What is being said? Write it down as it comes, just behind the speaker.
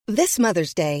This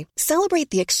Mother's Day, celebrate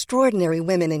the extraordinary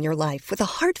women in your life with a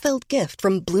heartfelt gift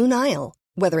from Blue Nile.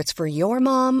 Whether it's for your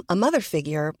mom, a mother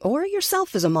figure, or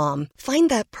yourself as a mom, find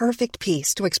that perfect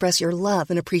piece to express your love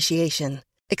and appreciation.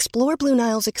 Explore Blue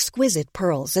Nile's exquisite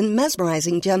pearls and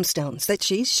mesmerizing gemstones that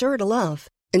she's sure to love.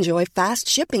 Enjoy fast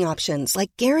shipping options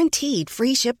like guaranteed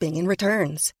free shipping and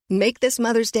returns. Make this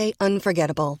Mother's Day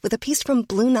unforgettable with a piece from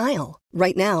Blue Nile.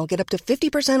 Right now, get up to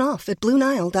 50% off at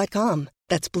BlueNile.com.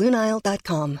 That's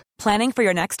BlueNile.com. Planning for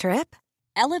your next trip?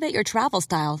 Elevate your travel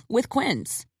style with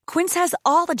Quince. Quince has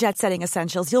all the jet-setting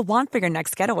essentials you'll want for your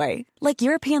next getaway, like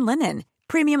European linen,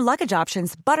 premium luggage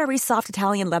options, buttery soft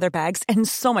Italian leather bags, and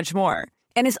so much more.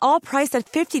 And is all priced at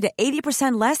 50 to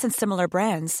 80% less than similar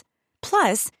brands.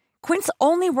 Plus, Quince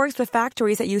only works with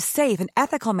factories that use safe and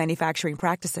ethical manufacturing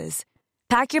practices.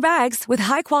 Pack your bags with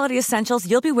high-quality essentials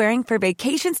you'll be wearing for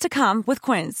vacations to come with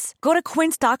Quince. Go to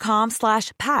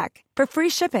quince.com/pack for free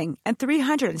shipping and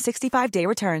 365-day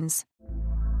returns.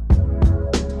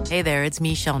 Hey there, it's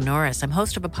Michelle Norris. I'm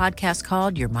host of a podcast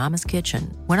called Your Mama's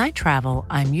Kitchen. When I travel,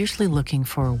 I'm usually looking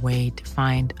for a way to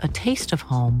find a taste of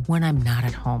home when I'm not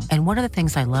at home. And one of the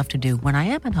things I love to do when I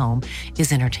am at home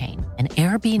is entertain. And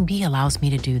Airbnb allows me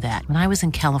to do that. When I was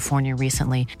in California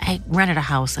recently, I rented a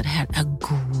house that had a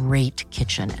great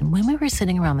kitchen. And when we were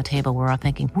sitting around the table, we're all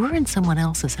thinking, we're in someone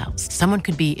else's house. Someone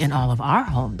could be in all of our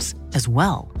homes as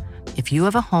well. If you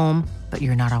have a home, but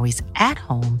you're not always at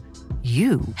home,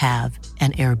 you have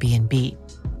an Airbnb.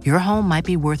 Your home might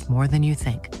be worth more than you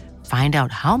think. Find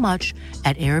out how much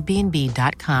at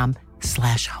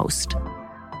airbnb.com/host.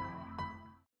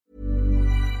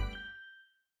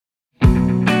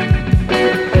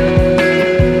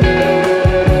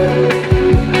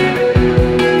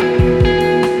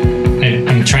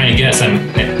 I'm trying to guess.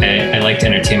 I like to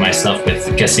entertain myself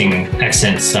with guessing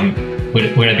accents.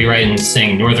 Would I be right in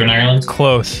saying Northern Ireland?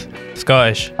 Close.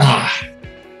 Scottish.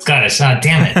 Scottish.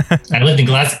 Damn it. I lived in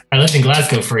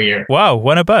Glasgow for a year. Wow,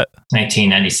 when about?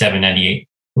 1997, 98.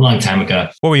 A long time ago.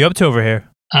 What were you up to over here?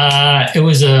 It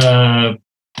was a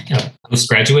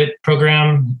postgraduate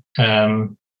program.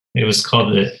 It was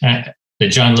called the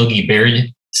John Logie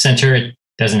Baird Center. It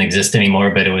doesn't exist anymore,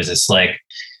 but it was this like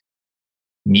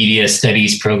media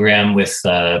studies program with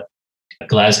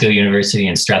Glasgow University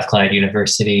and Strathclyde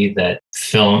University. It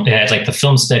had like the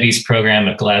film studies program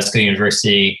at Glasgow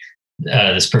University.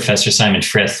 This professor, Simon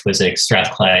Frith, was at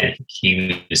Strathclyde.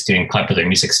 He was doing popular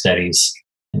music studies.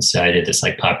 And so I did this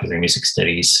like popular music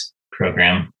studies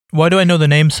program. Why do I know the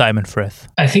name Simon Frith?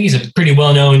 I think he's a pretty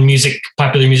well-known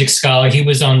popular music scholar. He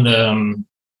was on the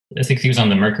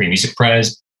Mercury Music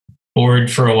Prize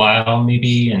board for a while,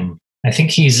 maybe. And I think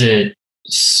he's at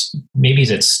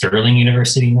Stirling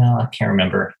University now. I can't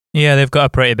remember. Yeah, they've got a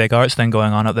pretty big arts thing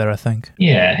going on up there, I think.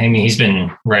 Yeah, I mean, he's been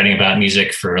writing about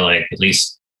music for like at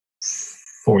least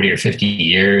 40 or 50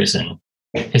 years, and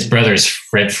his brother's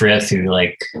Fred Frith, who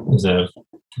like was a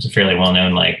fairly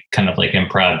well-known like kind of like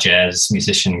improv jazz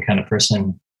musician kind of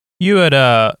person. You had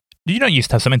did you not used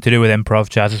to have something to do with improv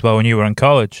jazz as well when you were in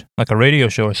college, like a radio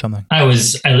show or something? I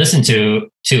listened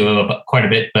to quite a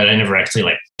bit, but I never actually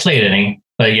like played any.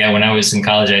 But yeah, when I was in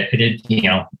college, I did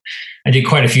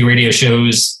quite a few radio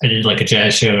shows. I did like a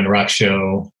jazz show and a rock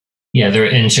show. Yeah,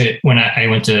 when I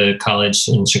went to college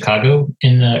in Chicago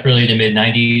in the early to mid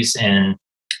 90s, and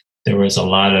there was a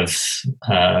lot of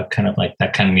kind of like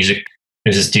that kind of music.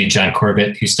 There's this dude, John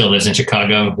Corbett, who still lives in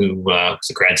Chicago, who was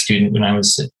a grad student when I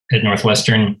was at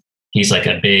Northwestern. He's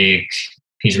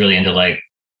really into like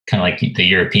kind of like the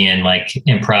European like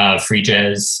improv free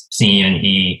jazz scene, and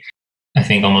he, I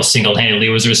think, almost single-handedly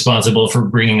was responsible for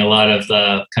bringing a lot of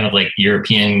the kind of like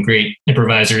European great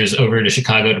improvisers over to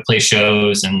Chicago to play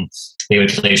shows, and they would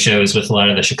play shows with a lot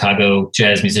of the Chicago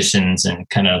jazz musicians, and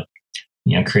kind of,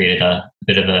 created a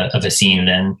bit of a scene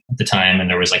then at the time. And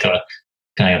there was like a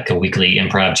kind of like a weekly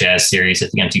improv jazz series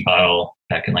at the Empty Bottle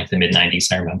back in like the mid 90s,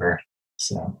 I remember.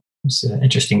 So it was an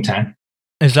interesting time.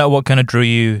 Is that what kind of drew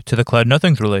you to the Cloud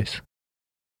Nothings release?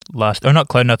 Not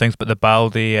Cloud Nothings, but the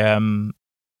Baldy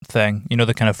thing,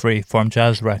 the kind of free form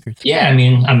jazz records. Yeah, I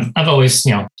mean, I've always,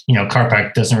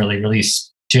 Carpac doesn't really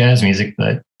release jazz music,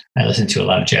 but I listen to a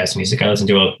lot of jazz music. I listen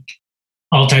to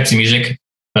all types of music,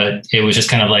 but it was just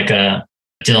kind of like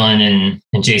Dylan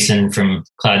and Jason from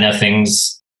Cloud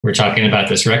Nothings were talking about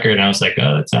this record, and I was like,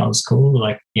 oh, that sounds cool.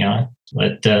 Like,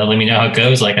 let me know how it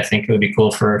goes. Like, I think it would be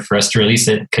cool for us to release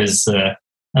it, because I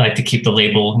like to keep the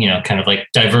label, kind of like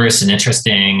diverse and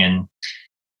interesting, and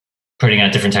putting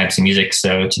out different types of music.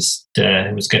 So it just,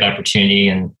 it was a good opportunity.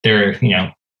 And they're,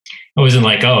 it wasn't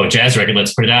like, oh, jazz record,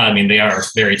 let's put it out. I mean, they are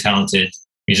very talented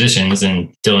musicians,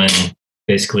 and Dylan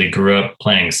basically grew up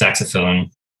playing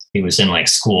saxophone he was in like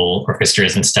school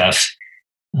orchestras and stuff.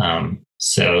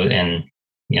 So, and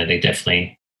they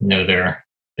definitely know their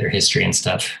history and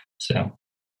stuff. So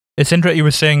it's interesting. You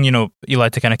were saying, you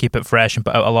like to kind of keep it fresh and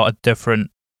put out a lot of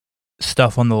different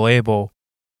stuff on the label.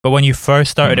 But when you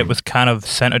first started, it was kind of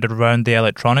centered around the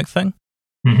electronic thing.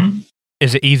 Mm-hmm.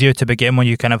 Is it easier to begin when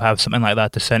you kind of have something like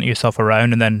that to center yourself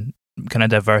around, and then kind of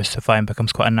diversify and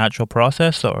becomes quite a natural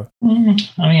process? Or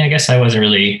I guess I wasn't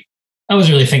really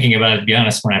thinking about it, to be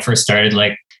honest. When I first started,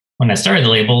 like when I started the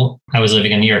label, I was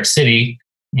living in New York City,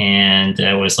 and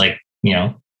it was like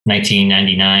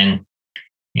 1999,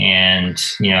 and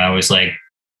I was like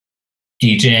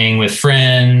DJing with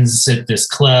friends at this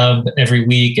club every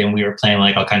week, and we were playing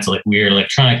like all kinds of like weird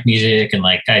electronic music and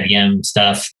like IDM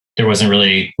stuff. We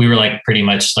were like pretty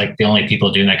much like the only people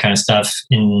doing that kind of stuff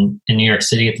in New York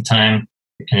City at the time.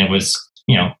 And it was,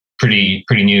 pretty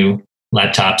new.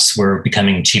 Laptops were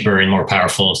becoming cheaper and more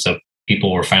powerful. So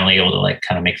people were finally able to like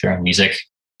kind of make their own music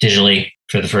digitally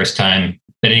for the first time.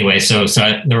 But anyway, so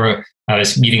I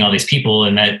was meeting all these people,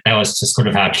 and that was just sort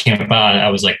of how it came about. I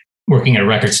was like working at a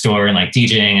record store and like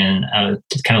DJing, and I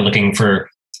was kind of looking for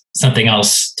something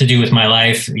else to do with my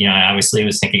life. I obviously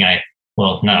was thinking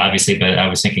not obviously, but I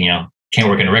was thinking, can't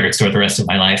work in a record store the rest of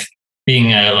my life.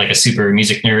 Being like a super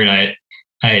music nerd,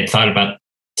 I had thought about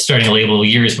starting a label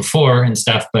years before and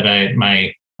stuff, but I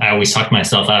always talked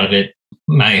myself out of it.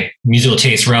 My musical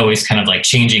tastes were always kind of like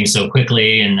changing so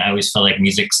quickly, and I always felt like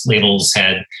music labels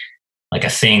had like a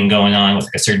thing going on with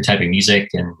like a certain type of music,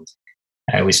 and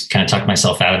I always kind of talked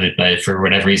myself out of it. But for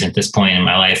whatever reason, at this point in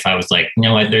my life, I was like, you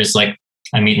know what? There's like,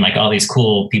 I'm meeting like all these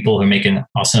cool people who are making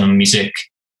awesome music,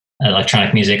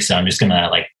 electronic music. So I'm just gonna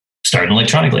like start an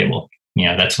electronic label.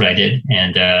 That's what I did,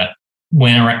 and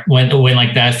went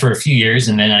like that for a few years,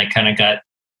 and then I kind of got,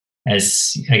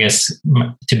 as I guess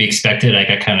to be expected, I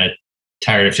got kind of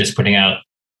tired of just putting out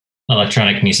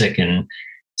electronic music and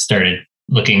started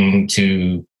looking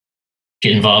to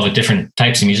get involved with different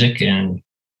types of music. And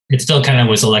it still kind of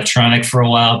was electronic for a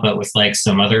while, but with like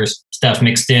some other stuff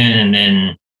mixed in. And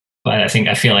then, but I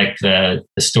feel like the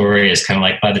story is kind of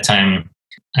like, by the time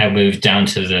I moved down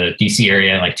to the DC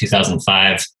area, like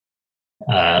 2005,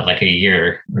 like a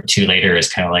year or two later,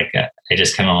 is kind of like, I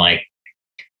just kind of like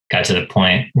got to the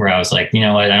point where I was like, you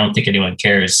know what? I don't think anyone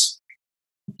cares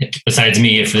besides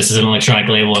me. If this is an electronic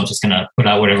label, I'm just going to put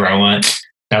out whatever I want.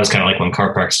 That was kind of like when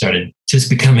Car Park started just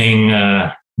becoming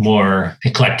more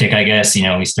eclectic, I guess.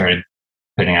 We started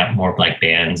putting out more like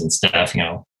bands and stuff,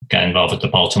 got involved with the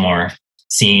Baltimore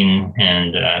scene,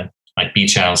 and like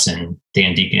Beach House and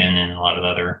Dan Deacon and a lot of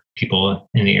other people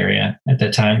in the area at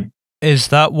that time. Is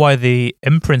that why the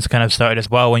imprints kind of started as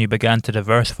well? When you began to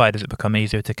diversify, does it become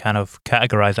easier to kind of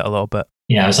categorize it a little bit?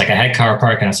 Yeah, I was like, I had Car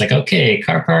Park, and I was like, okay,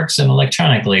 Car Park's an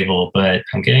electronic label, but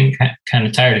I'm getting kind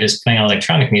of tired of just playing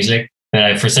electronic music.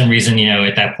 But for some reason,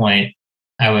 at that point,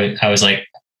 I was like,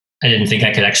 I didn't think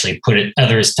I could actually put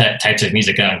other types of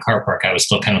music out in Car Park. I was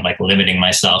still kind of like limiting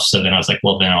myself. So then I was like,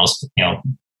 well, then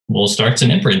we'll start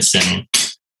some imprints, and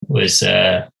was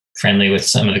friendly with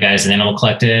some of the guys in Animal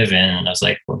Collective. And I was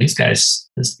like, well, these guys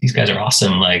are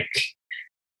awesome. Like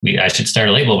I should start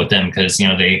a label with them, because,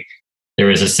 there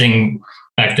was this thing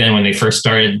back then when they first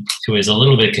started. It was a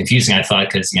little bit confusing, I thought,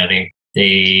 because,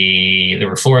 there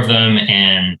were four of them,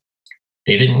 and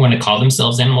they didn't want to call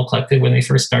themselves Animal Collective when they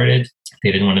first started.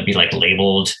 They didn't want to be like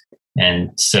labeled.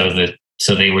 And so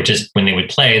they were just, when they would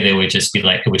play, it would just be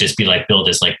like billed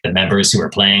as like the members who were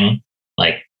playing,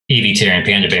 like A.V. Terror and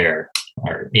Panda Bear,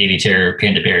 or A.V. Terror,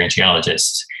 Panda Bear, and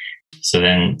Geologists. So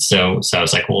I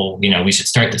was like, well, we should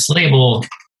start this label.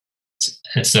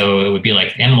 And so it would be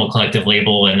like Animal Collective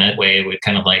label. And that way it would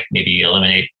kind of like maybe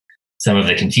eliminate some of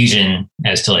the confusion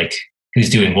as to like who's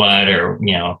doing what, or,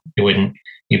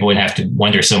 people wouldn't have to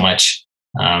wonder so much.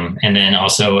 And then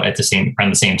also around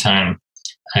the same time,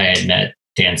 I had met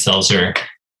Dan Selzer,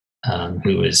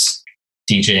 who was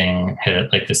DJing, had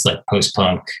like this like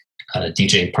post-punk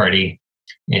DJ party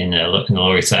in the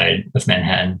Lower East Side of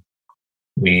Manhattan.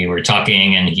 We were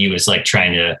talking, and he was like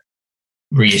trying to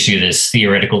reissue this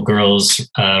Theoretical Girls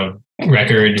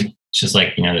record, which is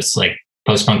like, this like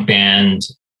post-punk band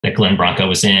that Glenn Branca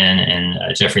was in,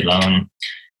 and Jeffrey Lone.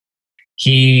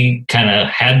 He kind of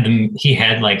he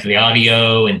had like the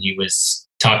audio, and he was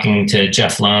talking to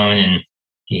Jeff Lone, and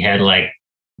he had like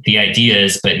the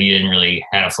ideas, but he didn't really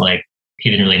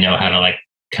know how to like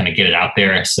kind of get it out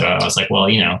there. So I was like, well,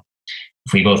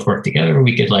 if we both work together,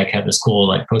 we could like have this cool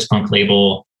like post-punk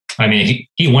label. I mean,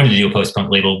 he wanted to do a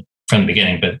post-punk label from the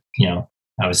beginning, but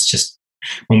I was just,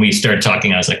 when we started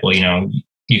talking, I was like, well,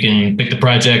 you can pick the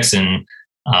projects, and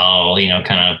I'll,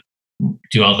 kind of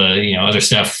do all the, other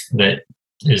stuff that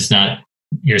is not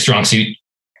your strong suit.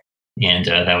 And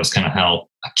that was kind of how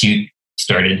Acute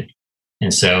started.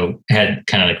 And so I had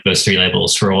kind of like those 3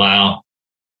 labels for a while.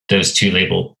 Those 2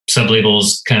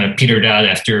 sub-labels kind of petered out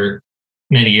after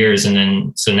many years. And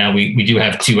then, so now we do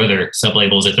have 2 other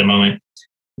sub-labels at the moment.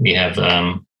 We have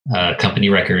Company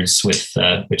Records with,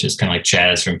 which is kind of like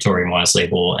Chaz from Tori Moa's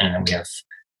label. And then we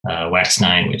have Wax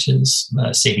 9, which is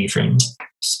Sadie from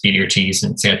Speedy Ortiz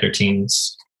and Sad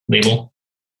 13's label.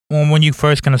 Well, when you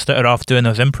first kind of started off doing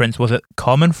those imprints, was it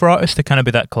common for artists to kind of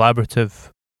be that collaborative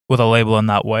with a label in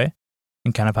that way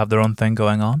and kind of have their own thing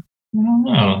going on? I don't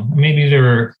know. Maybe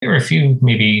there were a few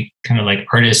maybe kind of like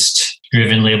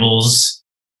artist-driven labels.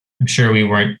 I'm sure we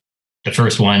weren't the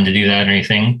first one to do that or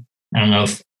anything. I don't know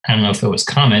if it was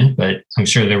common, but I'm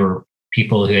sure there were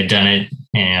people who had done it,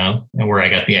 and where I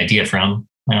got the idea from.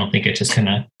 I don't think it just kind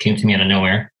of came to me out of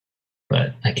nowhere,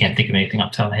 but I can't think of anything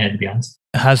off the top of my head, to be honest.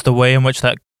 Has the way in which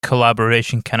that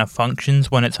collaboration kind of functions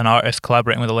when it's an artist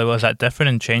collaborating with a label, is that different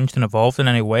and changed and evolved in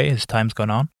any way as time's gone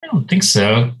on? I don't think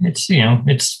so.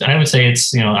 I would say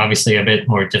it's, obviously a bit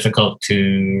more difficult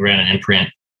to run an imprint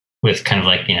with kind of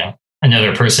like,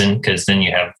 another person, because then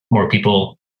you have more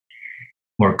people,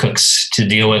 more cooks to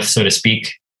deal with, so to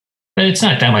speak. But it's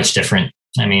not that much different.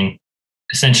 I mean,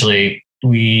 essentially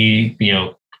we,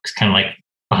 kind of like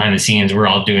behind the scenes, we're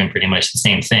all doing pretty much the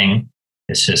same thing.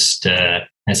 It's just,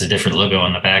 has a different logo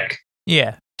on the back.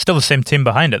 Yeah. Still the same team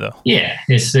behind it, though. Yeah.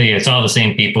 It's all the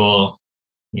same people,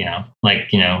 the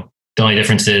only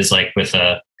difference is like with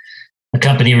a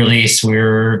company release,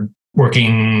 we're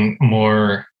working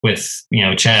more with,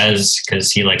 Chaz,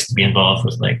 because he likes to be involved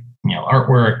with like,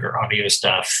 artwork or audio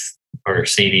stuff, or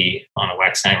Sadie on a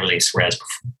Wax 9 release. Whereas,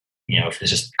 if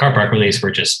it's just a Car Park release, we're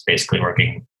just basically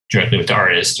working directly with the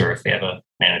artist, or if they have a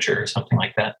manager or something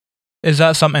like that. Is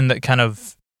that something that kind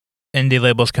of indie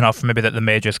labels can offer maybe that the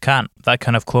majors can't? That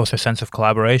kind of closer sense of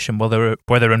collaboration where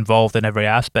they're involved in every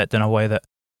aspect in a way that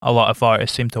a lot of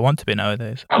artists seem to want to be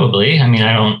nowadays? Probably. I mean,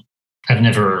 I've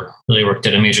never really worked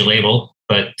at a major label,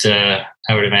 but I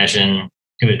would imagine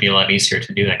it would be a lot easier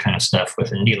to do that kind of stuff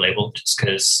with an indie label, just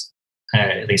because,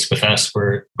 at least with us,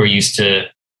 we're used to,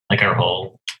 like, our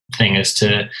whole thing is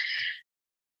to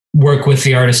work with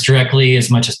the artist directly as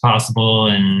much as possible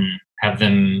and have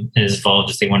them as involved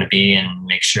as they want to be and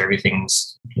make sure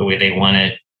everything's the way they want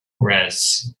it.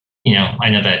 Whereas, I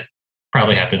know that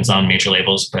probably happens on major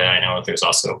labels, but I know there's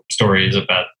also stories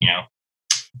about,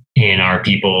 A&R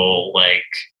people like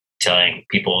telling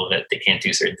people that they can't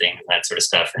do certain things and that sort of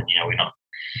stuff. And,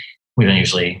 we don't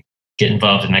usually get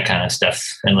involved in that kind of stuff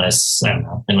unless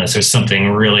there's something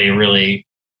really, really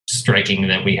striking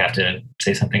that we have to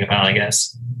say something about, I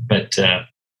guess. But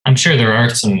I'm sure there are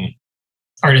some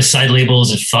artist side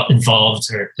labels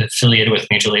involved or affiliated with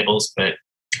major labels, but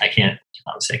I can't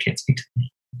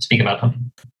speak about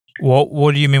them.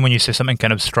 What do you mean when you say something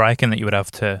kind of striking that you would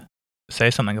have to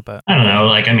say something about? I don't know.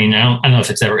 I don't know if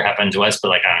it's ever happened to us,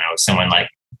 but I don't know, if someone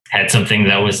had something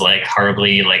that was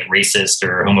horribly racist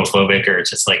or homophobic, or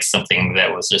just something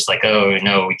that was just oh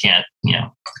no, we can't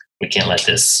let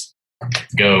this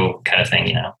go, kind of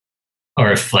thing,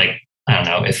 or if I don't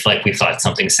know, if we thought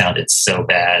something sounded so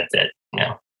bad that,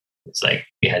 it's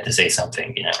we had to say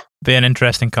something, Be an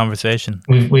interesting conversation.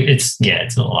 It's a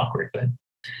little awkward, but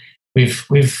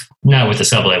we've not with the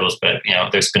sub labels, but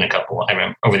there's been a couple. I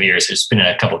remember over the years, there's been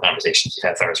a couple of conversations we've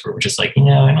had with ours where we're just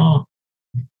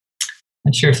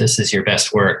not sure if this is your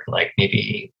best work.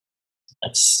 Maybe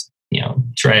let's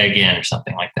try again or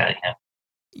something like that.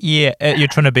 Yeah, you're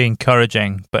trying to be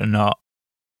encouraging, but not.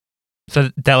 It's a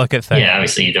delicate thing. Yeah,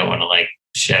 obviously you don't want to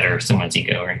shatter someone's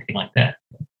ego or anything like that.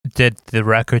 Did the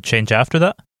record change after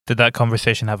that? Did that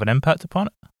conversation have an impact upon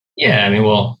it? Yeah, I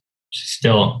mean,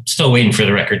 still waiting for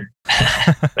the record,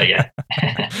 but yeah.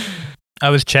 I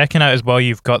was checking out as well.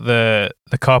 You've got the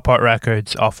Car Park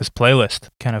Records office playlist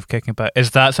kind of kicking back.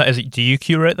 Do you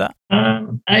curate that?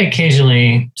 I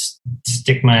occasionally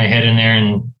stick my head in there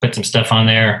and put some stuff on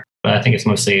there, but I think it's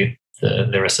mostly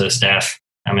the rest of the staff.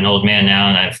 I'm an old man now,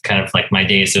 and I've kind of my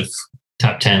days of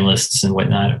top 10 lists and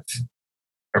whatnot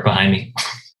are behind me.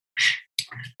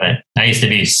 But I used to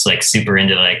be super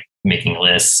into making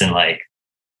lists and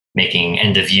making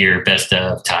end of year best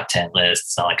of top 10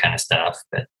 lists, all that kind of stuff.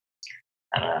 But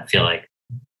I don't know, I feel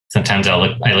sometimes I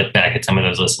look back at some of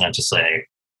those lists and I'm just it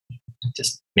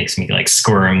just makes me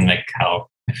squirm, how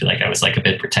I feel I was a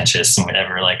bit pretentious and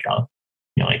whatever. I'll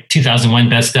 2001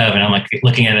 best of, and I'm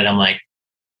looking at it, I'm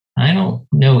I don't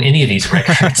know any of these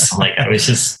records. I was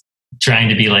just trying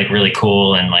to be really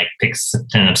cool and pick some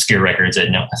obscure records that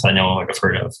I thought no one would have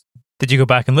heard of. Did you go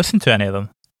back and listen to any of them?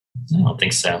 I don't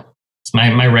think so.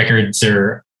 My records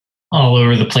are all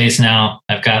over the place now.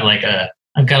 I've got like a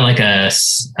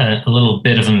little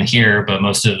bit of them here, but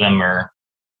most of them are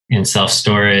in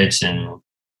self-storage. And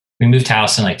we moved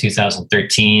house in like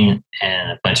 2013,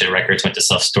 and a bunch of records went to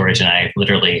self-storage, and I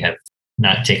literally have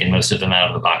not taken most of them out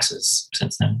of the boxes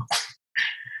since then.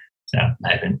 So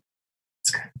I haven't.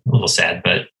 It's a little sad,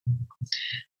 but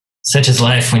such is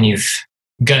life when you've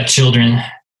got children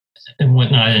and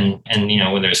whatnot, and you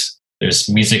know, when there's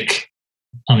music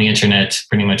on the internet,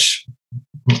 pretty much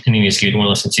any music you'd want to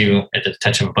listen to at the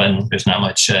touch of a button. There's not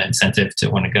much incentive to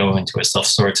want to go into a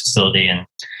self-storage facility and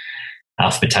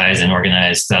alphabetize and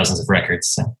organize thousands of records.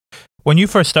 So. When you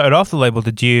first started off the label,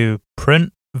 did you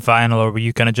print vinyl, or were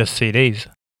you kind of just CDs?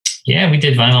 Yeah, we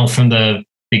did vinyl from the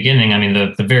beginning. I mean,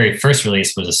 the very first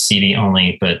release was a CD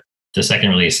only, but the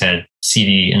second release had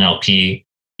CD and LP,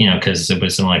 you know, because it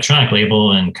was an electronic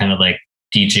label and kind of like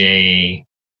DJ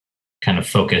kind of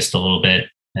focused a little bit.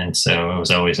 And so it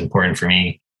was always important for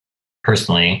me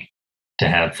personally to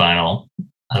have vinyl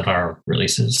of our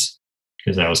releases,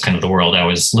 because that was kind of the world I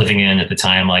was living in at the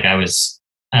time. Like I was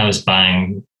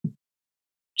buying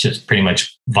just pretty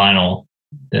much vinyl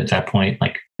at that point,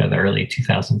 like the early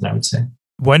 2000s, I would say.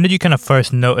 When did you kind of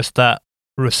first notice that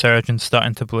resurgence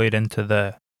starting to bleed into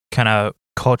the kind of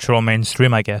cultural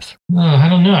mainstream, I guess? Oh, I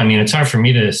don't know. I mean, it's hard for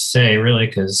me to say really,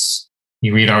 because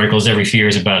you read articles every few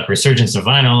years about resurgence of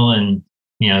vinyl, and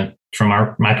you know,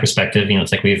 from my perspective, you know,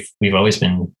 it's like we've always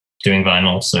been doing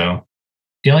vinyl. So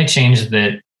the only change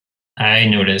that I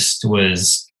noticed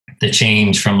was the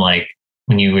change from like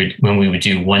when we would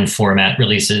do one format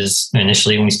releases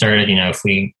initially when we started. You know, if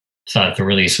we thought the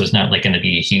release was not like going to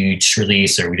be a huge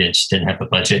release, or we just didn't have the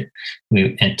budget,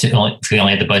 if we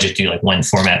only had the budget to do like one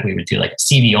format, we would do like a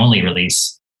CD only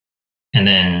release. And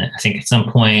then I think at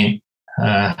some point,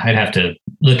 I'd have to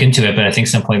look into it, but I think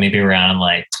some point maybe around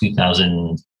like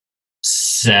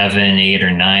 2007, 8,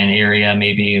 or 9 area,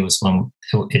 maybe it was when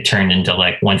it turned into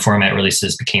like one format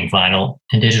releases became vinyl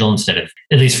and digital instead of,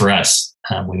 at least for us,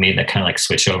 we made that kind of like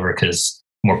switch over because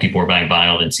more people were buying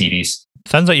vinyl than CDs.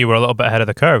 Sounds like you were a little bit ahead of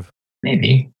the curve.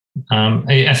 Maybe.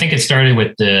 I think it started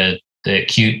with the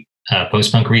cute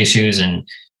post-punk reissues, and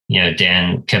you know,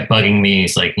 Dan kept bugging me.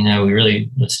 He's like, you know,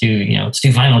 let's do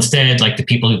vinyl instead. Like the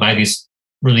people who buy these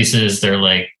releases, they're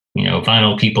like, you know,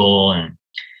 vinyl people. And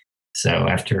so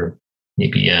after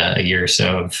maybe a year or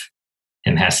so of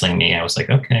him hassling me, I was like,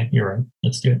 okay, you're right.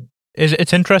 Let's do it.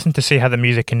 It's interesting to see how the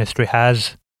music industry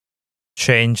has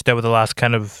changed over the last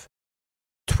kind of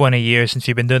 20 years since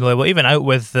you've been doing the label, even out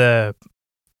with the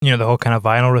whole kind of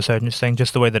vinyl resurgence thing,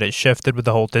 just the way that it shifted with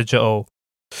the whole digital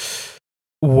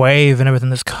wave and everything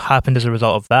that's happened as a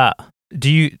result of that.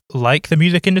 Do you like the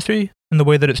music industry and the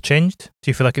way that it's changed?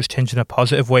 Do you feel like it's changed in a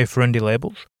positive way for indie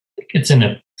labels? I think it's in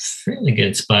a fairly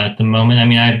good spot at the moment. I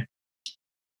mean,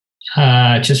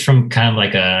 I just from kind of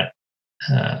like a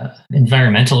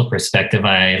environmental perspective,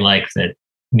 I like that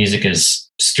music is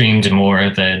streamed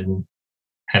more than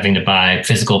having to buy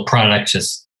physical product,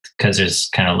 just because there's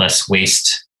kind of less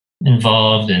waste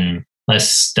involved and less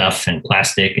stuff and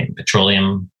plastic and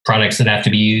petroleum products that have to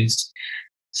be used.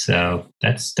 So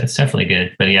that's definitely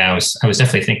good. But yeah, I was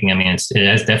definitely thinking, I mean, it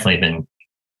has definitely been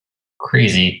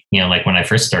crazy. You know, like when I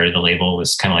first started the label, it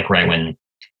was kind of like right when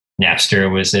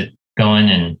Napster was going,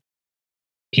 and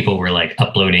people were like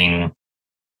uploading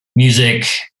music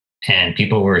and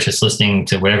people were just listening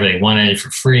to whatever they wanted for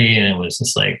free. And it was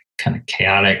just like kind of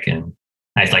chaotic. And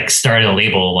I like started a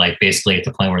label, like basically at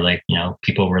the point where like, you know,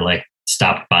 people were like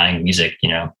stopped buying music. You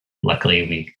know, luckily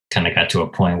we kind of got to a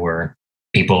point where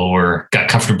people got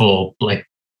comfortable like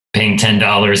paying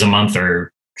 $10 a month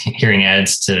or hearing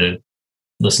ads to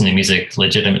listen to music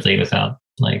legitimately without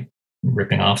like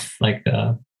ripping off like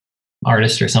the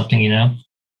artist or something, you know.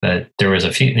 But there was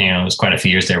a few, you know, it was quite a few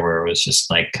years there where it was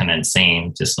just like kind of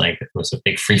insane, just like it was a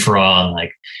big free for all. And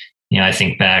like, you know, I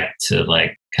think back to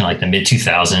like kind of like the mid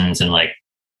 2000s, and like,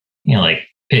 you know, like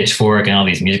Pitchfork and all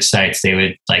these music sites, they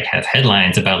would like have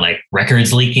headlines about like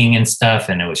records leaking and stuff.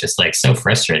 And it was just like so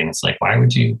frustrating. It's like, why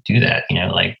would you do that? You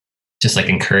know, like just like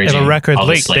encouraging if a record all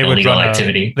leak, this, like, they would illegal run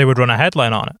activity. They would run a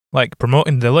headline on it, like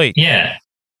promoting the leak. Yeah.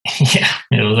 Yeah.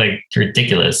 It was like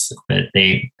ridiculous. But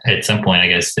they, at some point, I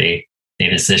guess they made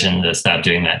a decision to stop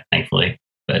doing that, thankfully.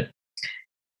 But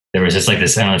there was just like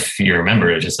this, I don't know if you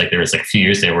remember, it was just like there was like a few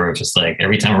years there where it was just like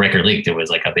every time a record leaked, it was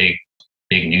like a big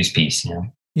news piece, you know?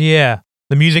 Yeah.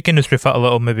 The music industry felt a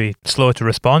little maybe slow to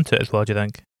respond to it as well, do you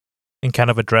think? And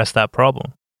kind of address that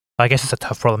problem. I guess it's a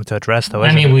tough problem to address though,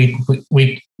 isn't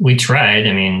it? We tried.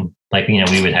 I mean, like, you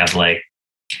know, we would have like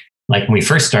when we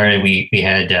first started, we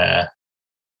had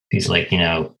these like, you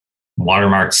know,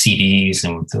 watermarked CDs,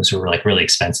 and those were like really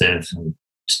expensive and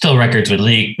still records would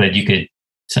leak, but you could,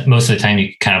 most of the time you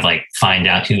could kind of like find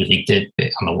out who leaked it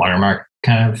on the watermark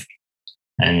kind of.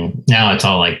 And now it's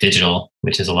all like digital,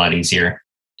 which is a lot easier.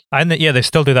 And yeah, they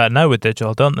still do that now with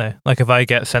digital, don't they? Like if I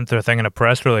get sent through a thing in a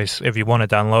press release, if you want to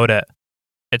download it,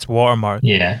 it's watermarked.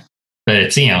 Yeah. But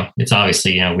it's, it's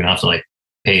obviously, we don't have to like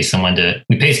pay someone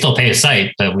still pay a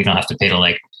site, but we don't have to pay to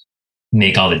like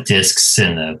make all the discs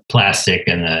and the plastic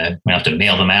and we have to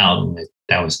mail them out. And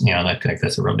that was,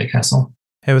 that's a real big hassle.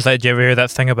 It was like, did you ever hear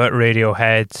that thing about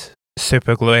Radiohead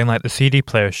super gluing like the CD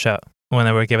players shut when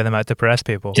they were giving them out to press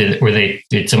people? I don't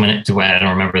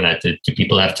remember that. Did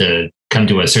people have to come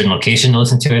to a certain location to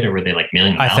listen to it, or were they like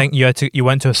mailing them out? I think you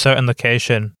went to a certain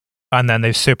location and then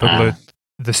they super glued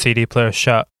the CD player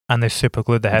shut and they super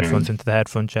glued the headphones into the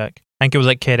headphone jack. I think it was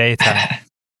like Kid A time,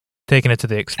 taking it to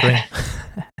the extreme.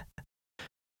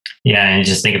 Yeah, and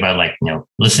just think about like,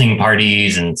 listening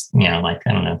parties and, like,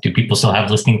 I don't know, do people still have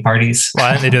listening parties? Well,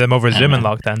 I think they do them over Zoom in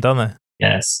lockdown, don't they?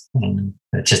 Yes. And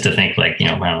just to think like,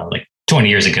 like 20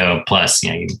 years ago plus,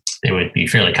 it would be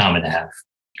fairly common to have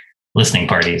listening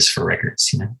parties for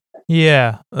records,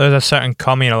 Yeah, there's a certain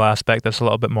communal aspect that's a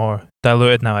little bit more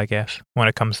diluted now, I guess, when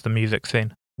it comes to the music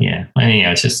scene. Yeah. I mean,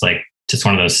 it's just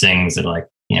one of those things that like,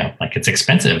 like it's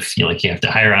expensive. You have to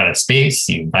hire out a space,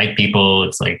 you invite people.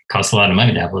 It's like costs a lot of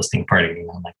money to have a listening party.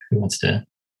 Like who wants to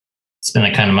spend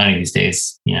that kind of money these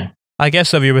days? I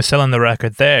guess if you were selling the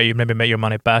record there, you'd maybe make your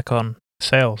money back on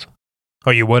sales,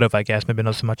 or you would have, I guess, maybe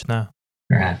not so much now.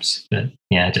 Perhaps, but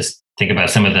yeah, just think about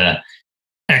some of the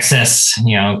excess,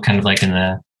 kind of like in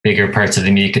the bigger parts of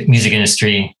the music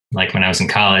industry. Like when I was in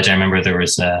college, I remember there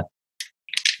was a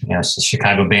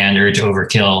Chicago band, Urge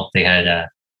Overkill.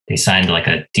 They signed like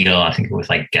a deal, I think with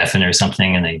like Geffen or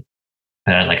something, and they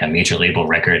put out like a major label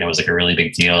record. It was like a really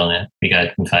big deal. And we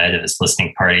got invited to this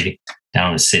listening party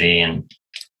down in the city and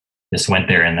just went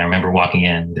there. And I remember walking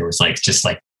in, there was just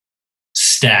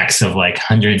stacks of like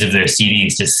hundreds of their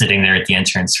CDs just sitting there at the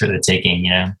entrance for the taking,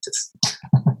 It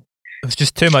was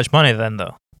just too much money then,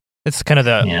 though. It's kind of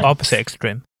the opposite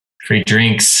extreme. Free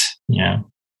drinks, that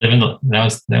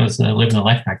was living the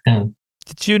life back then.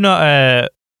 Did you not,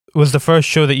 was the first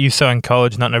show that you saw in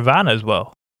college not Nirvana as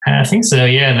well? I think so.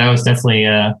 Yeah, that was definitely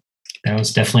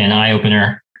an eye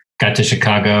opener. Got to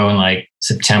Chicago in like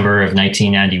September of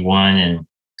 1991 and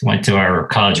went to our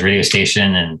college radio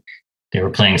station, and they were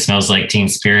playing "Smells Like Teen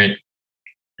Spirit."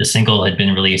 The single had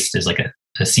been released as like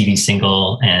a CD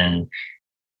single, and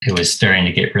it was starting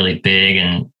to get really big.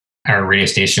 And our radio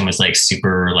station was like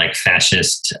super like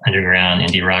fascist underground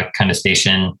indie rock kind of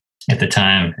station at the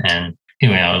time, and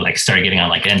like started getting on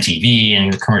like MTV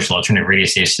and commercial alternative radio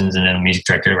stations. And then the music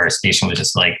director of our station was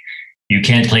just like, "You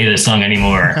can't play this song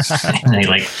anymore." And they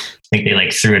I think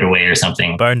they threw it away or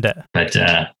something. Burned it. But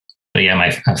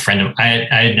yeah, a friend I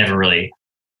had never really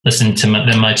listened to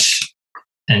them much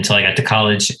until I got to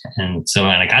college. And so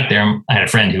when I got there, I had a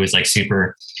friend who was like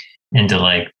super into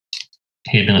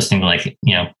he had been listening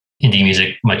to indie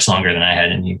music much longer than I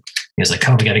had. And he was like,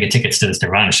 "Oh, we got to get tickets to this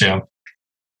Nirvana show."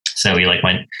 So we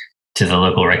went to the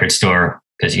local record store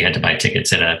because you had to buy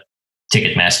tickets at a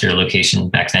Ticketmaster location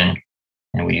back then.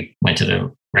 And we went to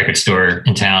the record store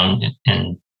in town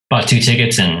and bought 2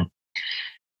 tickets and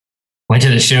went to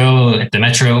the show at the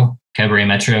Metro, Cabaret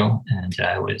Metro. And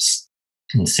it was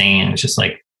insane. It was just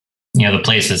the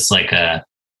place is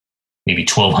maybe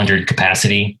 1,200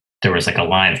 capacity. There was a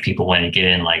line of people wanting to get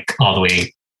in all the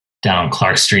way down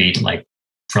Clark Street,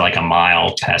 for a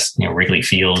mile past, Wrigley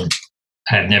Field.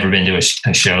 I've never been to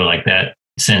a show like that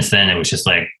since then. It was just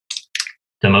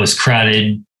the most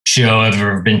crowded show I've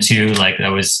ever been to. I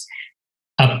was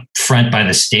up front by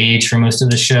the stage for most of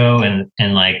the show, and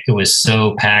it was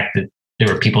so packed that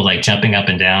there were people jumping up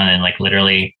and down, and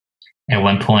literally at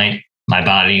one point my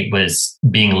body was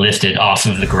being lifted off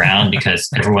of the ground because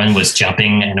everyone was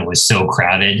jumping and it was so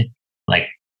crowded.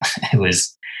 It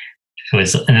was,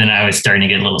 and then I was starting to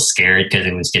get a little scared because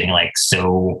it was getting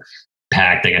so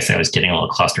packed. I guess I was getting a little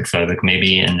claustrophobic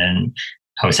maybe. And then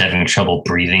I was having trouble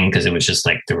breathing because it was just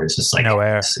there was just no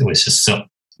air. It was just so,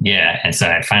 yeah. And so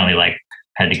I finally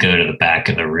had to go to the back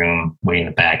of the room, way in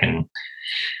the back. And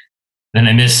then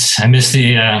I missed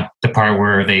the part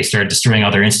where they started destroying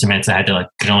all their instruments. I had to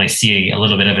could only see a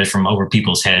little bit of it from over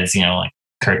people's heads,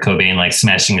 Kurt Cobain,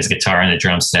 smashing his guitar in the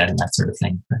drum set and that sort of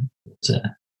thing. But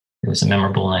it was a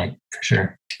memorable night for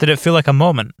sure. Did it feel like a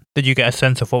moment? Did you get a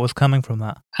sense of what was coming from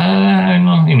that? I don't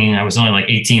know. I mean, I was only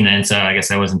 18 then, so I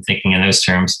guess I wasn't thinking in those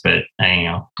terms. But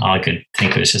all I could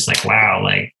think was just wow,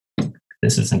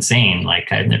 this is insane.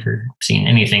 I'd never seen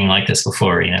anything like this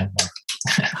before.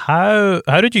 How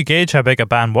did you gauge how big a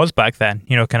band was back then?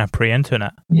 Kind of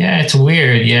pre-internet. Yeah, it's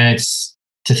weird. Yeah, it's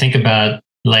to think about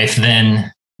life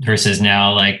then versus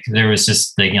now, like there was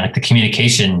just the, like the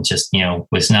communication just,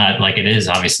 was not like it is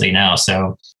obviously now.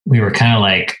 So we were kind of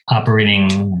like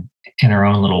operating in our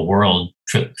own little world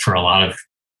for a lot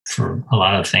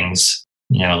of things,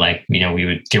 like, we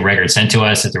would get records sent to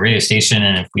us at the radio station.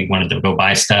 And if we wanted to go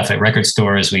buy stuff at record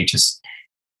stores, we just,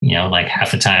 like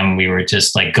half the time we were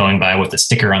just like going by what the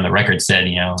sticker on the record said,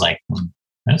 like,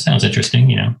 that sounds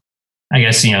interesting, I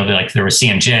guess, like there was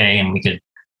CMJ and we could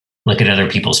look at other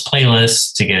people's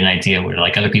playlists to get an idea what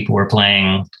like other people were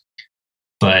playing.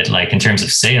 But like in terms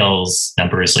of sales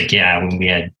numbers, like, yeah, we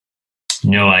had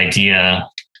no idea,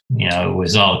 it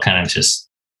was all kind of just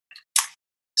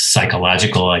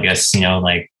psychological, I guess,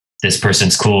 like this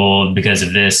person's cool because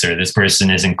of this, or this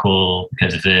person isn't cool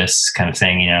because of this kind of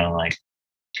thing, like,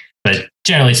 but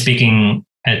generally speaking,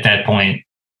 at that point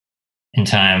in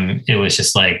time, it was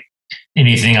just like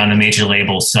anything on a major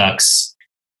label sucks.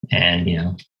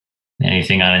 And,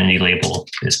 anything on an indie label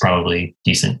is probably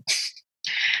decent.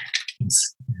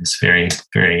 It's very,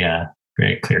 very,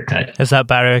 very clear cut. Has that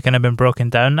barrier kind of been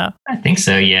broken down now? I think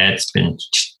so. Yeah, it's been,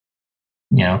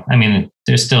 I mean,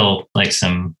 there's still like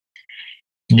some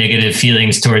negative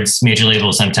feelings towards major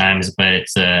labels sometimes, but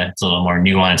it's a little more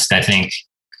nuanced, I think.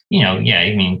 Yeah,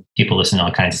 I mean, people listen to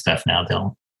all kinds of stuff now.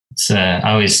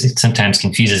 It sometimes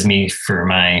confuses me for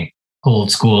my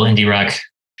old school indie rock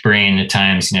brain at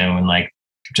times, and like,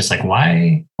 just like,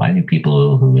 why do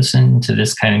people who listen to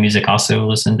this kind of music also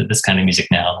listen to this kind of music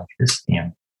now? Like this,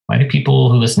 why do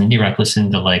people who listen to indie rock listen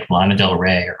to like Lana Del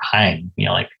Rey or Haim?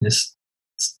 Like this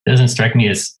doesn't strike me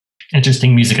as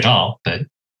interesting music at all, but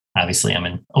obviously I'm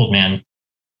an old man.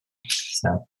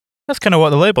 So that's kind of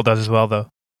what the label does as well, though.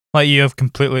 Like you have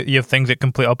things at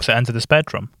complete opposite ends of the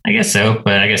spectrum. I guess so,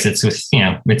 but I guess it's with,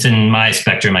 it's in my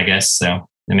spectrum, I guess. So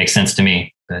it makes sense to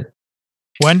me, but.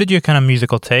 When did your kind of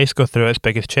musical taste go through its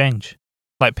biggest change?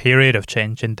 Like period of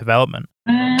change in development?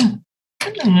 I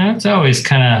don't know. It's always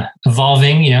kind of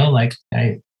evolving, like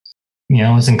I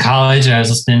was in college, I was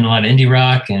listening to a lot of indie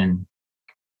rock and,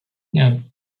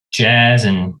 jazz,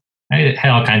 and I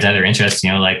had all kinds of other interests,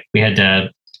 like we had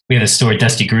a store,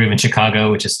 Dusty Groove in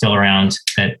Chicago, which is still around,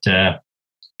 that,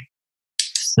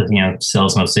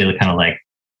 sells mostly the kind of like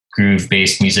groove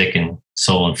based music and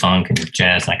soul and funk and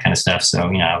jazz, that kind of stuff. So,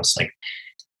 I was like,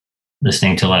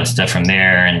 listening to a lot of stuff from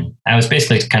there. And I was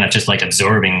basically kind of just like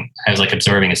absorbing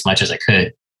as much as I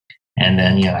could. And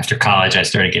then, after college, I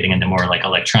started getting into more like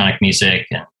electronic music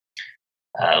and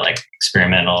like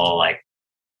experimental, like,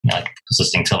 like I was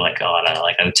listening to like a lot of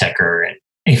like Otecker and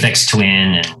Aphex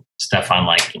Twin and stuff on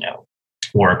like,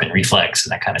 Warp and Reflex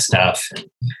and that kind of stuff.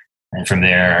 And from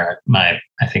there, my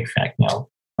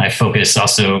focus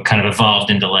also kind of evolved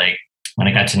into like, when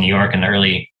I got to New York in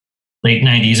the late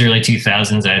 90s, early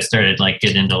 2000s, I started like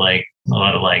getting into like a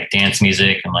lot of like dance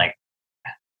music and like,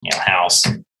 house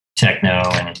and techno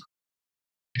and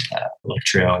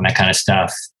electro and that kind of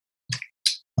stuff.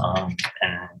 And,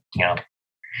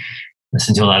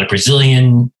 listen to a lot of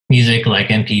Brazilian music, like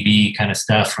MPB kind of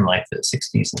stuff from like the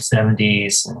 60s and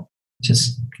 70s, and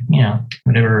just,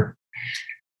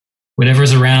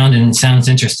 whatever's around and sounds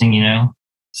interesting,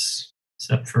 it's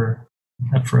up for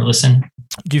a listen.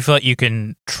 Do you feel like you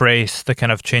can trace the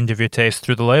kind of change of your taste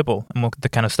through the label and what the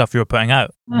kind of stuff you were putting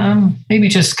out? Maybe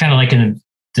just kind of like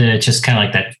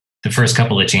that, the first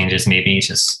couple of changes, maybe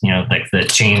just, like the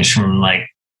change from like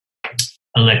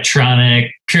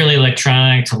purely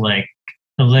electronic to like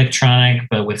electronic,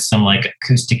 but with some like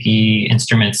acoustic-y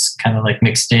instruments kind of like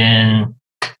mixed in,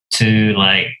 to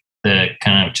like the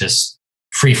kind of just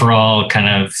free for all kind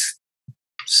of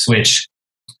switch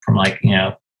from like,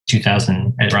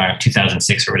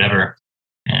 2006 or whatever.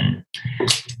 And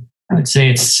I would say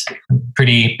it's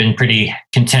been pretty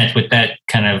content with that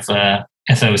kind of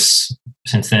ethos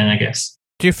since then, I guess.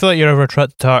 Do you feel like you're ever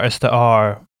attracted to artists that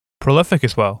are prolific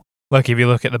as well? Like if you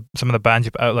look at some of the bands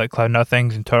you put out, like Cloud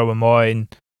Nothings and Turbo Moi, and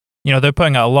they're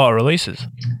putting out a lot of releases.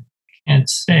 Can't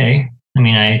say. I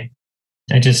mean, I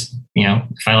just,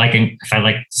 if I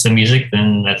like some music,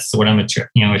 then that's what I'm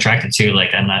attracted to.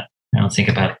 Like I don't think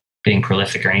about being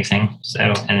prolific or anything.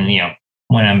 So, and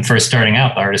when I'm first starting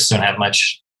out, the artists don't have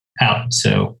much out.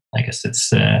 So I guess it's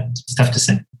tough to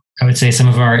say. I would say some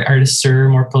of our artists are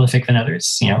more prolific than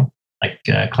others, like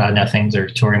Cloud Nothings or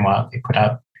Tori Moi. They put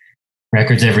out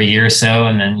records every year or so.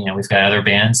 And then, we've got other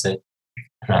bands that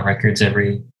put out records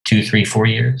every 2, 3, 4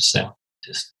 years. So it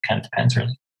just kind of depends,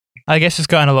 really. I guess it's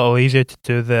gotten a little easier to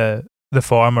do the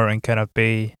former and kind of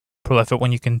be prolific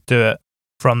when you can do it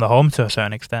from the home to a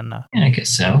certain extent now. Yeah, I guess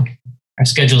so. Our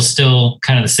schedule's still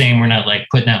kind of the same. We're not like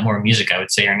putting out more music, I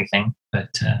would say, or anything, but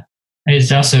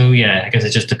It's also, I guess it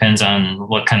just depends on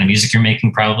what kind of music you're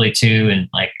making probably too. And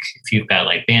like, if you've got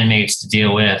like bandmates to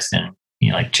deal with and,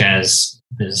 like Chaz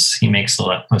he makes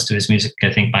most of his music,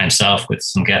 I think, by himself with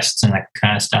some guests and that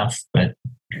kind of stuff. But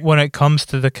when it comes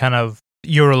to the kind of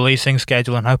your releasing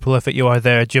schedule and how prolific you are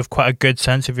there, do you have quite a good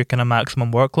sense of your kind of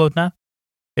maximum workload now?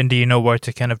 And do you know where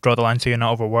to kind of draw the line so you're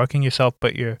not overworking yourself,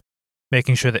 but you're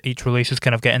making sure that each release is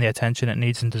kind of getting the attention it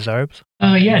needs and deserves?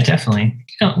 Yeah, definitely.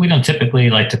 We don't typically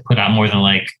like to put out more than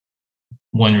like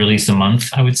one release a month,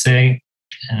 I would say.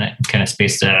 And I kind of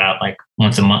space that out like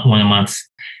one a month.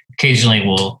 Occasionally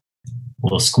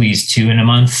we'll squeeze 2 in a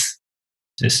month,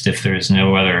 just if there's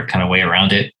no other kind of way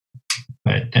around it.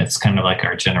 But that's kind of like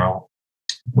our general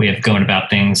way of going about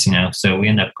things, So we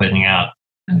end up putting out,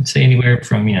 I would say, anywhere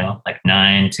from, like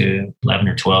 9 to 11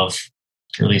 or 12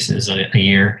 releases a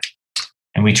year.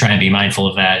 And we try and be mindful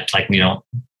of that. Like, we don't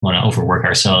want to overwork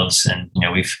ourselves. And,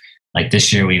 we've, like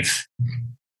this year, we've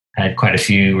had quite a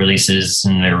few releases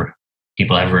and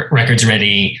people have records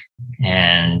ready.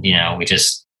 And, we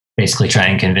just basically try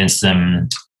and convince them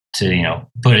to,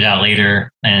 put it out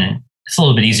later. And it's a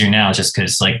little bit easier now just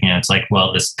because, like, it's like,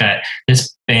 well, this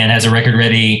band has a record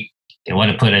ready. They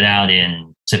want to put it out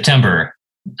in September.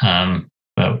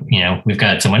 But, we've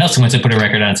got someone else who wants to put a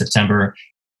record out in September.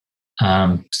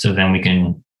 So then we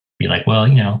can be like, well,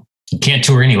 you can't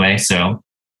tour anyway, so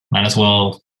might as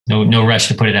well, no rush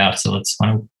to put it out. So let's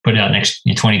put it out in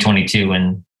 2022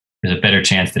 when there's a better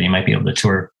chance that you might be able to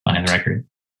tour behind the record.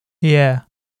 Yeah.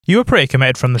 You were pretty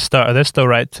committed from the start of this though,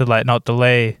 right? To like not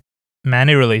delay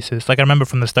many releases. Like I remember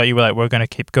from the start you were like, we're going to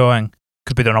keep going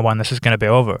because we don't know when this is going to be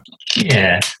over.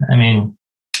 Yeah. I mean,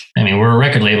 we're a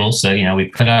record label, so, we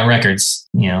put out records,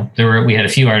 we had a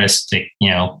few artists that,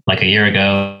 like a year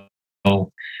ago,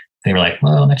 they were like,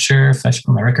 well, I'm not sure if I should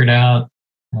put my record out.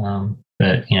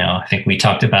 But, I think we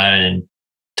talked about it and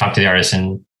talked to the artists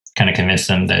and kind of convinced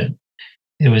them that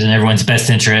it was in everyone's best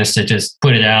interest to just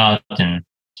put it out. And,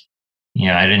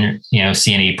 I didn't,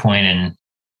 see any point in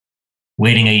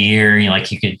waiting a year.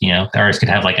 Like you could, the artist could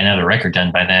have like another record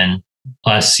done by then.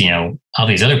 Plus, all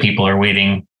these other people are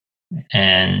waiting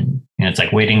and, it's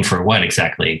like waiting for what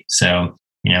exactly? So,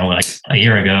 like a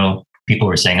year ago, people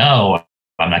were saying, oh,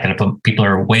 I'm not going to put, people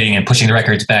are waiting and pushing the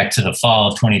records back to the fall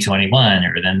of 2021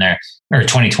 or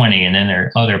 2020. And then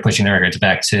they're pushing the records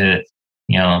back to,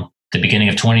 the beginning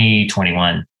of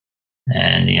 2021.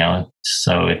 And,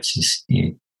 so it's just,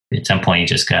 at some point you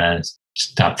just got to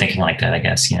stop thinking like that, I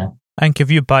guess, I think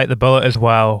if you bite the bullet as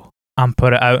well and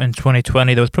put it out in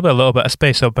 2020, there was probably a little bit of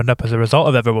space opened up as a result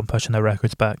of everyone pushing their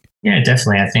records back. Yeah,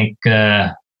 definitely. I think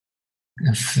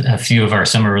a few of our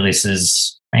summer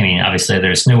releases, obviously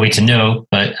there's no way to know,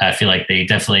 but I feel like they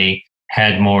definitely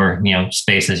had more,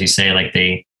 space, as you say. Like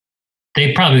they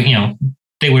probably,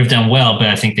 they would have done well, but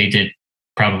I think they did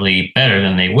probably better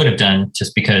than they would have done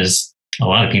just because a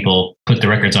lot of people put the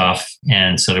records off.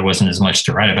 And so there wasn't as much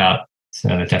to write about. So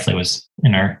that definitely was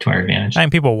to our advantage. I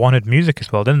think people wanted music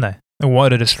as well, didn't they? They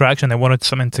wanted a distraction. They wanted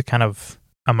something to kind of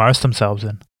immerse themselves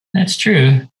in. That's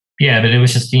true. Yeah, but it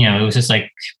was just,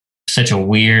 like such a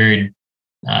weird,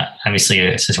 obviously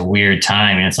it's such a weird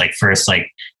time. And it's like first,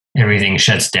 like everything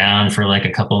shuts down for like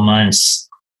a couple of months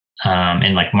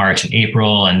in like March and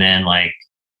April. And then like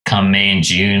come May and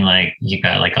June, like you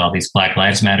got like all these Black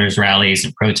Lives Matters rallies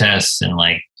and protests. And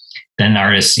like then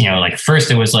artists, like first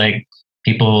it was like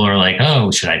people are like,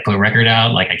 oh, should I put a record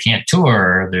out? Like I can't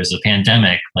tour. There's a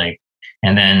pandemic. Like,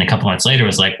 and then a couple months later it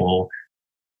was like, well,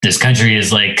 this country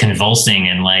is like convulsing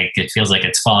and like it feels like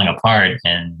it's falling apart.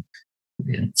 And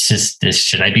it's just this,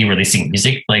 should I be releasing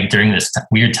music like during this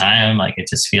weird time? Like it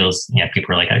just feels,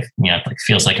 people are like, like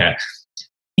feels like a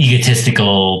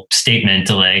egotistical statement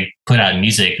to like put out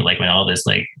music, like when all this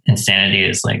like insanity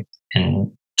is like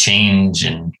and change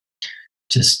and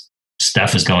just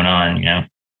stuff is going on,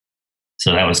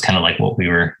 So that was kind of like what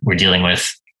we're dealing with.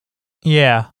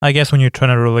 Yeah, I guess when you're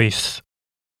trying to release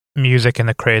music in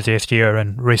the craziest year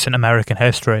in recent American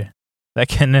history, it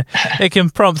can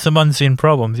prompt some unseen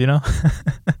problems,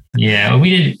 Yeah,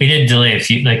 we did delay a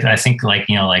few. Like I think, like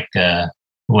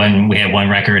when we had one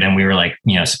record and we were like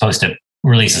supposed to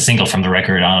release a single from the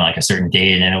record on like a certain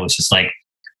date, and it was just like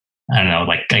I don't know,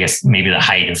 like I guess maybe the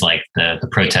height of like the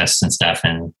protests and stuff,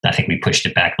 and I think we pushed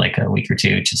it back like a week or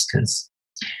two just because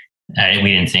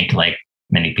we didn't think like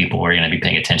many people were going to be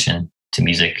paying attention to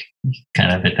music,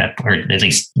 kind of at that, or at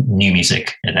least new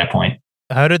music at that point.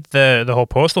 How did the whole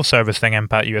postal service thing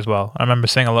impact you as well? I remember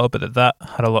seeing a little bit that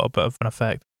had a little bit of an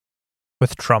effect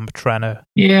with Trump trying to.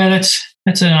 Yeah,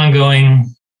 that's an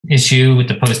ongoing issue with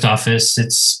the post office.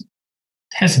 It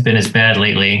hasn't been as bad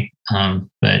lately,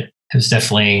 but it was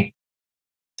definitely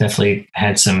definitely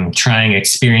had some trying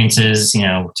experiences.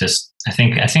 Just I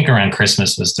think around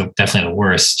Christmas was definitely the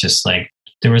worst. Just like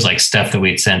there was like stuff that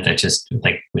we'd sent that just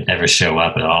like would never show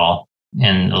up at all,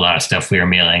 and a lot of stuff we were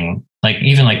mailing, like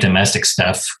even like domestic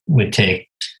stuff, would take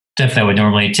stuff that would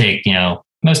normally take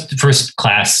most first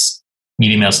class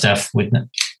media mail stuff would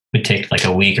take like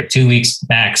a week or 2 weeks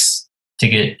max to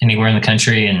get anywhere in the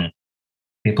country, and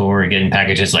people were getting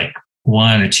packages like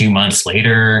 1 or 2 months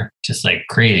later, just like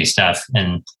crazy stuff.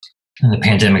 And when the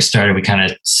pandemic started, we kind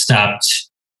of stopped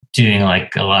doing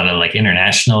like a lot of like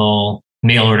international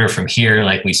mail order from here.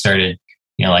 Like we started,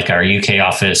 like our UK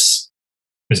office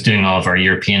was doing all of our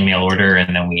European mail order,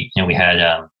 and then we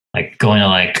had like going to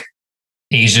like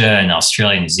Asia and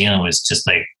Australia and New Zealand was just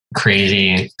like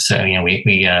crazy. So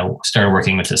we started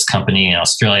working with this company in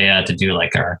Australia to do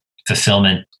like our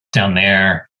fulfillment down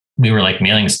there. We were like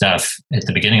mailing stuff at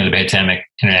the beginning of the pandemic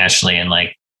internationally, and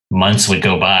like months would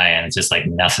go by and it's just like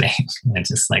nothing. It's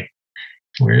just like,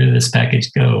 where did this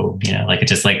package go? Like it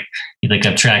just like you'd look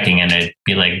up tracking and it'd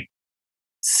be like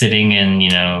sitting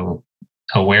in,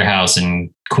 a warehouse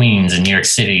in Queens in New York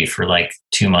City for like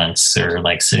 2 months, or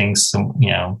like sitting some,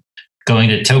 going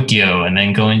to Tokyo and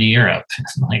then going to Europe.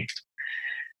 like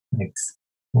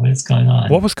what is going on?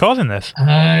 What was causing this?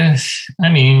 I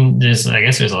mean, I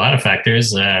guess there's a lot of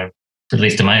factors, at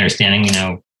least to my understanding,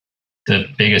 the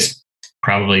biggest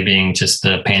probably being just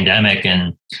the pandemic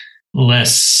and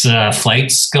less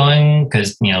flights going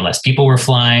because, less people were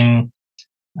flying.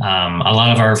 A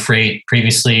lot of our freight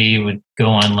previously would go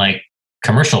on like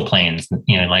commercial planes,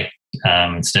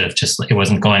 instead of just, it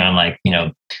wasn't going on like,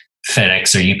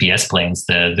 FedEx or UPS planes.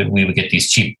 We would get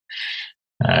these cheap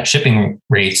shipping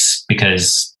rates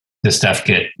because the stuff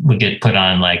would get put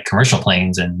on like commercial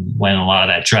planes. And when a lot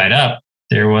of that dried up,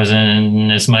 there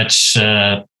wasn't as much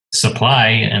supply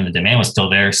and the demand was still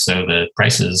there. So the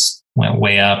prices went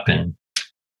way up. And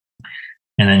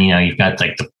then, you've got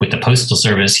like with the postal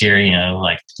service here,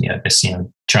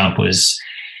 Trump was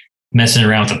messing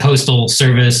around with the postal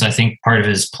service. I think part of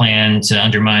his plan to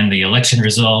undermine the election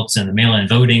results and the mail-in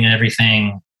voting and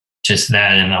everything, just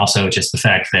that. And also just the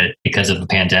fact that because of the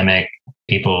pandemic,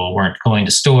 people weren't going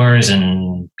to stores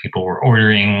and people were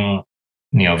ordering,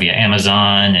 via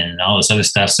Amazon and all this other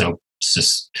stuff. So it's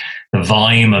just the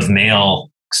volume of mail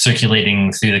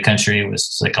circulating through the country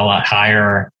was like a lot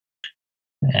higher.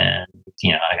 And,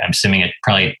 I'm assuming it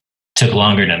probably took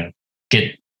longer to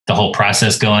get the whole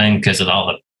process going because of all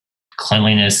the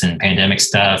cleanliness and pandemic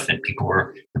stuff, and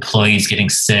employees getting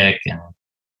sick. And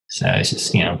so it's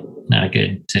just, not a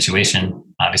good situation,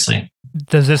 obviously.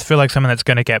 Does this feel like something that's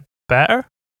going to get better,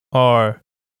 or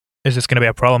is this going to be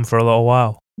a problem for a little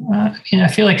while? I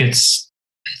feel like it's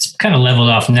kind of leveled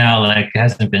off now. Like it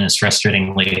hasn't been as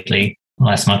frustrating lately. The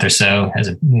last month or so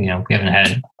we haven't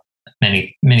had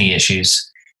many issues.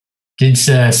 Did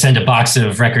send a box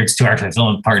of records to our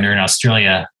fulfillment partner in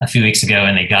Australia a few weeks ago,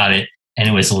 and they got it. And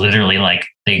it was literally like,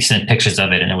 they sent pictures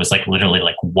of it and it was like literally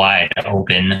like wide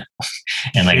open.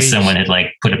 And like someone had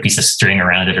like put a piece of string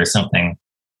around it or something,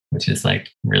 which is like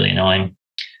really annoying.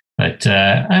 But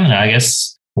I don't know, I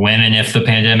guess when and if the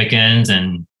pandemic ends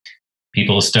and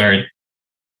people start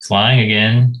flying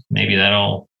again, maybe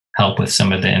that'll help with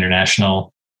some of the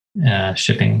international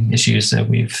shipping issues that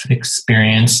we've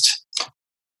experienced.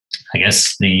 I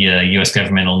guess the U.S.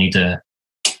 government will need to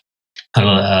put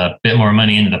a bit more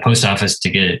money into the post office to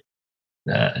get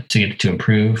it to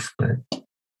improve. But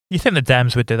you think the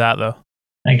Dems would do that, though?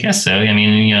 I guess so. I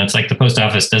mean, it's like the post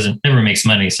office never makes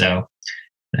money, so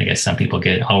I guess some people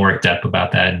get all worked up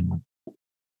about that. And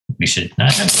we should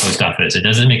not have a post office. It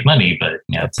doesn't make money, but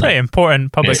it's pretty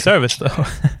important public service, though.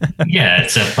 Yeah,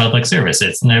 it's a public service.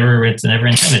 It's never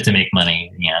intended to make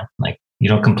money. Yeah, like you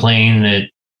don't complain that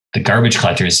the garbage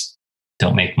collectors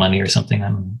don't make money or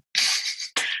something.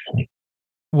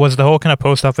 Was the whole kind of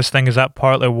post office thing, is that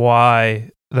partly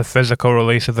why the physical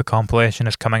release of the compilation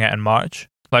is coming out in March?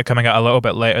 Like coming out a little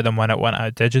bit later than when it went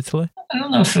out digitally? I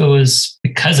don't know if it was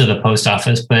because of the post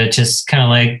office, but it's just kind of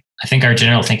like, I think our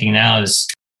general thinking now is,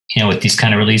 with these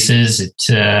kind of releases, it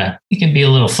can be a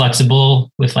little flexible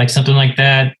with like something like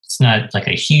that. It's not like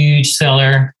a huge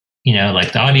seller,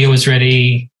 like the audio was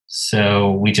ready.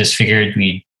 So we just figured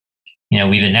we'd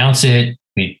announce it.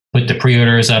 We put the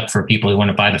pre-orders up for people who want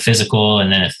to buy the physical.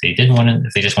 And then if they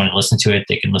just want to listen to it,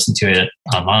 they can listen to it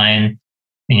online.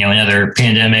 Another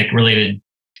pandemic related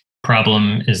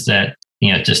problem is that,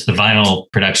 just the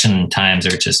vinyl production times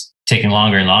are just taking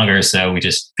longer and longer. So we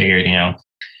just figured,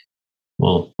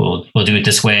 we'll do it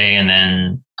this way. And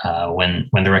then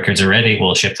when the records are ready,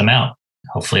 we'll ship them out.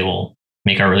 Hopefully we'll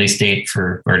make our release date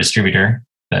for our distributor.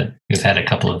 But we've had a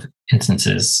couple of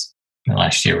instances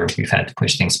last year where we've had to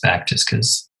push things back just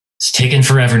because it's taken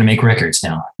forever to make records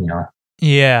now, you know?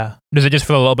 Yeah. Does it just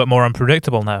feel a little bit more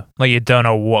unpredictable now? Like you don't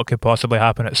know what could possibly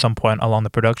happen at some point along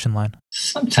the production line?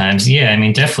 Sometimes, yeah. I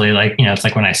mean, definitely, like, you know, it's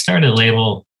like when I started a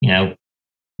label, you know,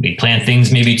 we planned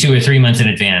things maybe 2 or 3 months in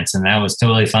advance, and that was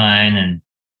totally fine. And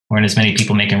weren't as many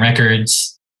people making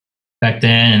records back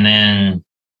then. And then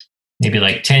maybe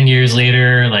like 10 years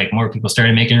later, like more people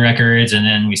started making records. And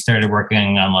then we started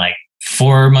working on like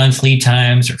 4-month lead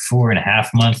times or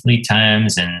 4.5-month lead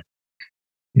times. And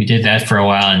we did that for a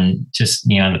while. And just,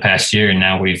 you know, in the past year, and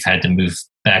now we've had to move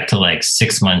back to like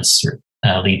 6 months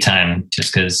lead time,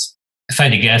 just because if I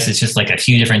had to guess, it's just like a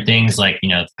few different things. Like, you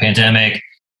know, the pandemic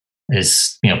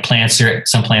is, you know,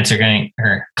 some plants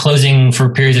are closing for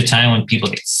periods of time when people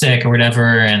get sick or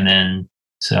whatever. And then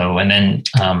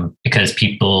because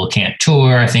people can't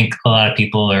tour, I think a lot of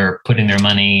people are putting their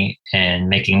money and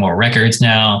making more records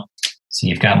now. So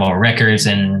you've got more records,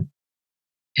 and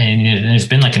there's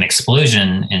been like an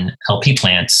explosion in LP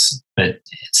plants, but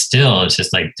it's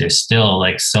just like there's still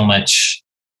like so much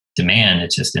demand.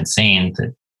 It's just insane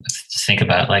to think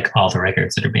about like all the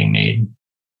records that are being made.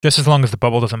 Just as long as the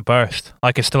bubble doesn't burst.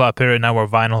 Like it's still at a period now where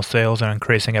vinyl sales are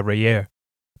increasing every year,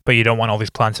 but you don't want all these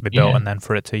plants to be built and then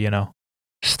for it to, you know,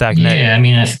 stagnate. Yeah, I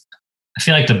mean, I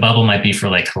feel like the bubble might be for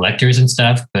like collectors and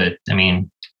stuff, but I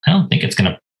mean, I don't think it's going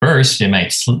to burst.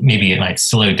 Maybe it might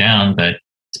slow down, but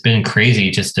it's been crazy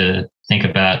just to think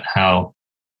about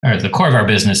the core of our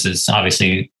business is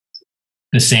obviously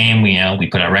the same. We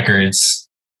put out records,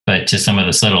 but just some of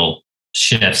the subtle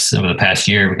shifts over the past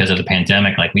year because of the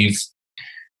pandemic, like we've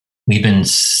been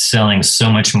selling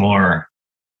so much more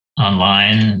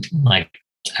online. Like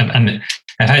I've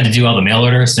had to do all the mail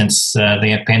order since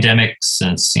the pandemic,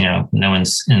 since, you know, no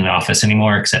one's in the office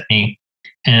anymore except me.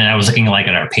 And I was looking like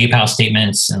at our PayPal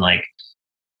statements and like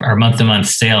our month-to-month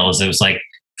sales. It was like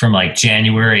from like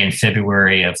January and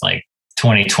February of like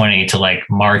 2020 to like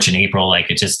March and April,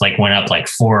 like it just like went up like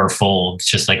 4-fold,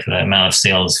 just like the amount of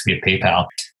sales via PayPal.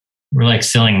 We're like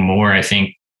selling more, I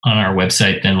think, on our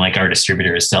website than like our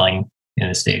distributor is selling in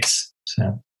the States.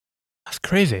 So that's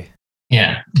crazy.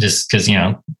 Yeah. Just because, you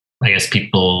know, I guess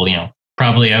people, you know,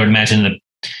 probably I would imagine that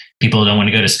people don't want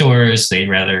to go to stores. They'd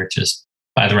rather just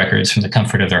buy the records from the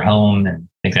comfort of their home. And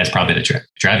I think that's probably the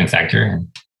driving factor. And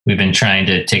we've been trying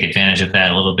to take advantage of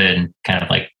that a little bit and kind of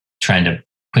like trying to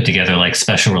put together like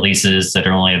special releases that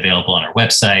are only available on our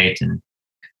website. And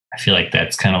I feel like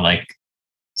that's kind of like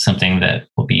something that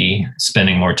we'll be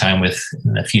spending more time with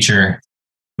in the future.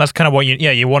 That's kind of what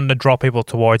you want to draw people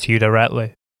towards you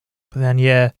directly. But then,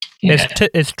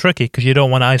 it's tricky because you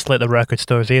don't want to isolate the record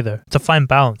stores either. It's a fine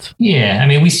balance. Yeah. I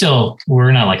mean,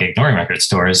 we're not like ignoring record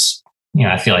stores. You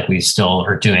know, I feel like we still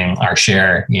are doing our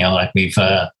share, you know, like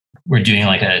we're doing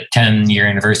like a 10-year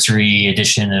anniversary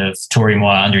edition of Tori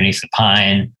Moi Underneath the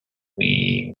Pine.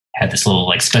 We had this little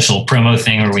like special promo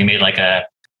thing where we made like a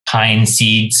pine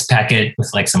seeds packet with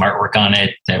like some artwork on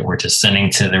it that we're just sending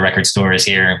to the record stores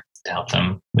here to help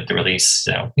them with the release.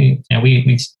 So, you know,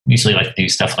 we usually like to do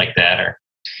stuff like that or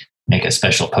make a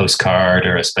special postcard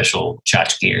or a special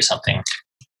tchotchke or something.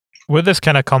 With this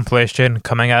kind of compilation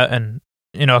coming out and,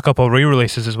 you know, a couple of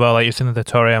re-releases as well, like you've seen the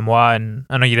Tori Moi, and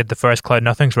I know you did the first Cloud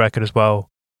Nothings record as well,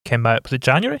 came out, was it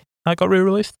January that got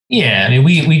re-released? Yeah, I mean,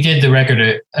 we did the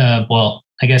record, well,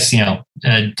 I guess, you know,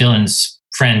 Dylan's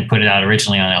friend put it out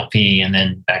originally on LP, and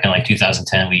then back in like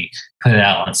 2010, we put it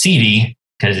out on CD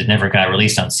because it never got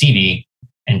released on CD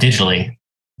and digitally.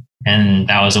 And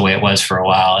that was the way it was for a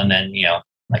while. And then, you know,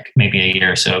 like maybe a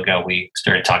year or so ago, we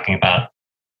started talking about,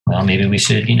 well, maybe we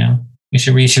should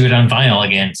reissue it on vinyl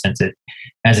again since it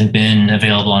hasn't been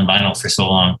available on vinyl for so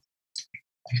long.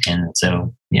 And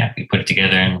so, yeah, we put it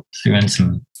together and threw in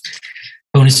some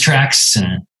bonus tracks,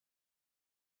 and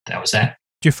that was that.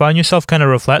 Do you find yourself kind of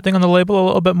reflecting on the label a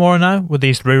little bit more now with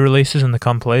these re-releases and the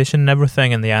compilation and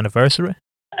everything and the anniversary?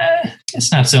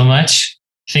 It's not so much.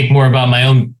 I think more about my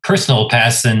own personal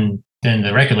past than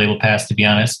the record label past, to be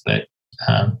honest. But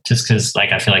just because,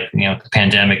 like, I feel like, you know, the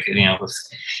pandemic, you know, with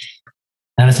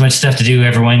not as much stuff to do,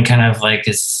 everyone kind of like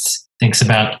thinks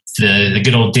about the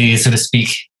good old days, so to speak,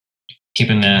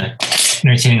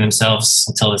 entertaining themselves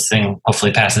until this thing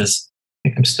hopefully passes. I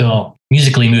think I'm still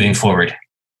musically moving forward.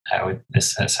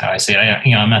 That's how I say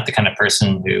it. I'm not the kind of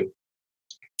person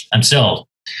I'm still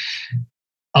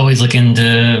always looking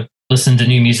to listen to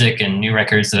new music and new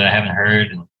records that I haven't heard.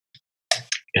 And I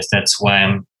guess that's why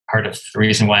I'm part of the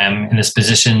reason why I'm in this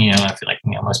position. You know, I feel like,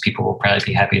 you know, most people will probably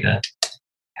be happy to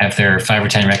have their 5 or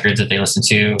 10 records that they listen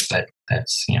to, but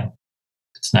that's, you know,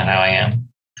 it's not how I am,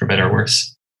 for better or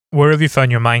worse. Where have you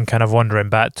found your mind kind of wandering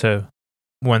back to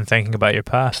when thinking about your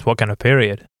past? What kind of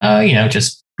period?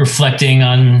 Just reflecting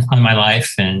on my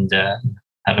life and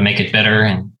how to make it better,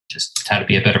 and just how to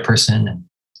be a better person, and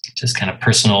just kind of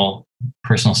personal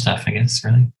stuff, I guess,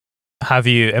 really. Have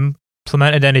you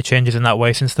implemented any changes in that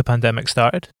way since the pandemic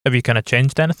started? Have you kind of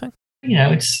changed anything?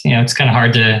 It's kind of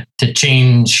hard to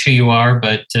change who you are,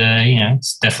 but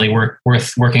it's definitely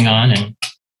worth working on, and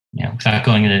without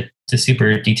going into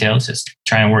super details, just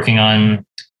trying working on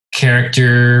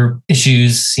character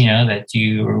issues, that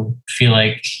you feel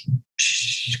like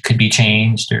could be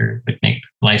changed or would make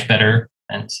life better.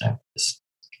 And so it's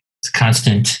a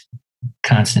constant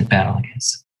battle, I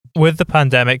guess. With the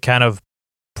pandemic kind of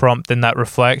prompting that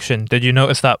reflection, did you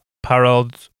notice that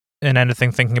paralleled in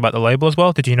anything thinking about the label as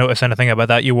well? Did you notice anything about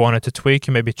that you wanted to tweak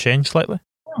and maybe change slightly?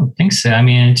 I don't think so. I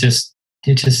mean, it's just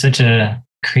such a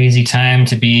crazy time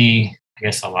to be, I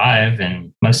guess, alive.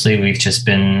 And mostly we've just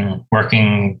been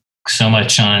working so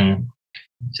much on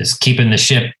just keeping the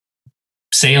ship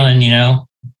sailing, I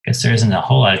guess there isn't a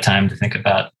whole lot of time to think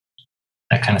about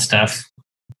that kind of stuff.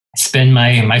 I spend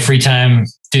my free time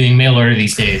doing mail order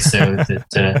these days. So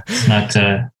it's not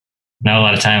a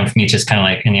lot of time with me, just kind of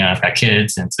like, I've got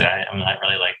kids. And so I'm not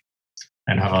really like,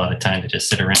 I don't have a lot of time to just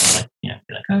sit around and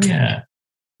be like, oh yeah,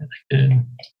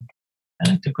 I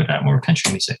like to put out more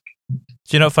country music. Do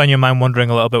you not find your mind wandering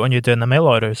a little bit when you're doing the mail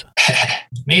orders?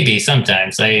 Maybe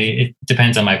sometimes. It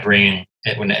depends on my brain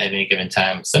at any given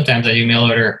time. Sometimes I do mail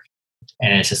order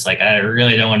and it's just like, I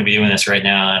really don't want to be doing this right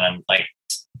now. And I'm like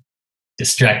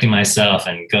distracting myself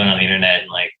and going on the internet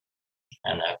and like, I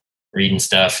don't know, reading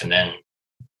stuff and then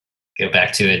go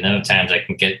back to it. And other times I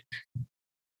can get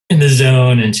in the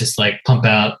zone and just like pump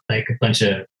out like a bunch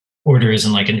of orders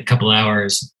in like a couple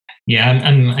hours. Yeah,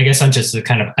 I guess I'm just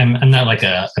I'm not like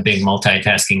a big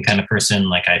multitasking kind of person.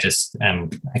 Like I just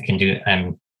want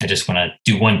to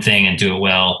do one thing and do it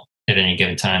well at any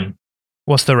given time.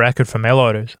 What's the record for mail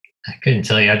orders? I couldn't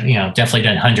tell you. I've definitely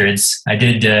done hundreds. I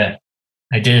did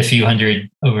a few hundred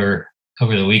over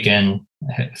the weekend.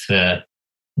 The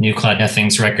new Cloud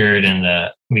Nothings record,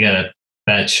 and we got a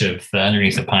batch of the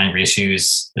Underneath the Pine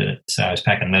reissues. So I was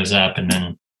packing those up, and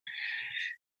then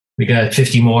we got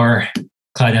 50 more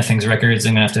Cloud Nothings records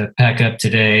I'm going to have to pack up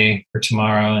today or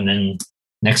tomorrow. And then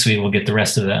next week we'll get the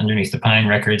rest of the Underneath the Pine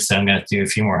records. So I'm going to have to do a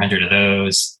few more hundred of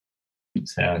those.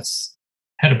 So it's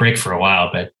had a break for a while,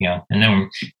 but, and then,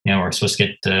 we're supposed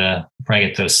to probably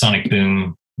get those Sonic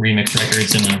Boom remix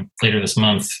records in later this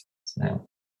month. So,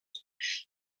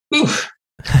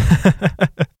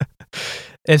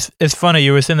 It's funny.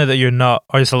 You were saying that you're not,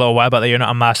 or just a little while back, that you're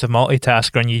not a massive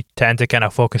multitasker and you tend to kind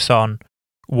of focus on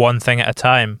one thing at a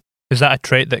time. Is that a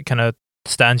trait that kind of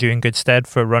stands you in good stead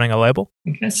for running a label?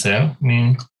 I guess so. I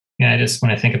mean, I just,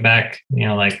 when I think back,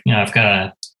 I've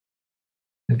got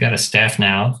a staff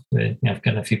now, but I've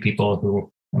got a few people who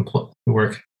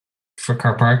work for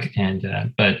Car Park,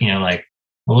 and but like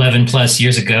 11 plus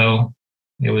years ago,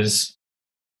 it was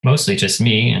mostly just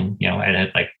me, and I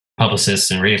had like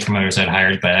publicists and radio promoters I'd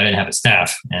hired, but I didn't have a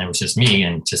staff, and it was just me.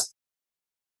 And just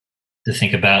to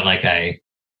think about, like I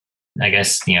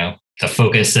guess the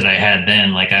focus that I had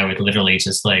then, like I would literally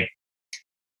just like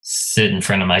sit in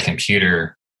front of my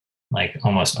computer like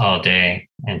almost all day,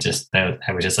 and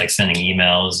I was just like sending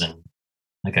emails, and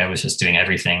like I was just doing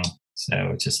everything.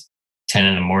 So just 10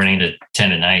 in the morning to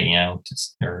 10 at night,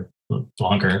 just or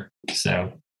longer.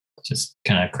 So just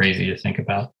kind of crazy to think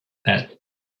about that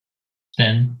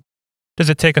then. Does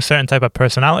it take a certain type of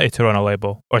personality to run a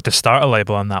label or to start a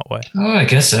label in that way? Oh, I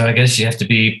guess so. I guess you have to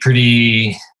be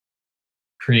pretty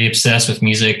obsessed with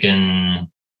music and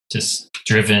just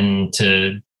driven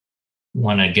to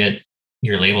want to get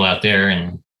your label out there.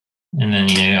 And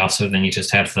then, also then you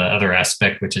just have the other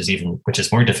aspect, which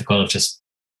is more difficult, of just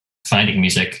finding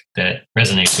music that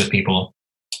resonates with people.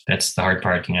 That's the hard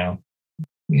part.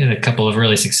 We had a couple of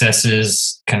early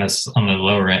successes kind of on the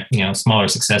lower end, smaller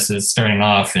successes starting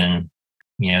off. And,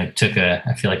 I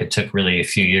feel like it took really a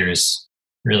few years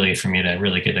really for me to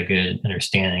really get a good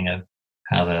understanding of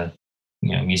how the,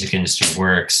 music industry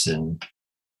works and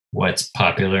what's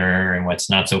popular and what's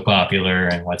not so popular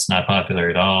and what's not popular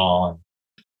at all.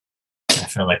 And I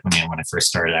feel like when I first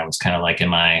started, I was kind of like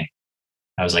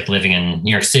I was like living in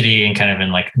New York City and kind of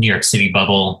in like New York City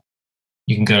bubble.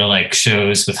 You can go to like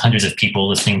shows with hundreds of people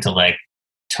listening to like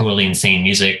totally insane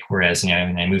music. Whereas,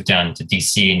 when I moved down to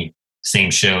DC, and same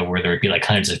show where there would be like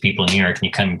hundreds of people in New York, and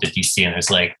you come to DC and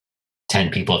there's like 10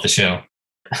 people at the show.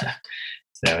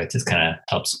 So it just kind of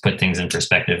helps put things in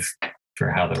perspective for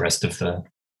how the rest of the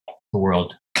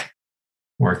world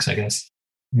works, I guess,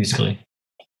 musically.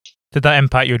 Did that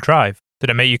impact your drive?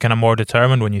 Did it make you kind of more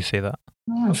determined when you see that?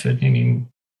 I don't know if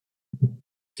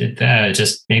did that. It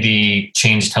just maybe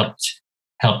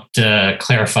helped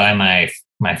clarify my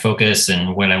focus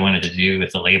and what I wanted to do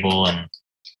with the label, and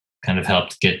kind of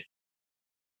helped get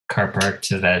Car Park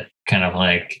to that kind of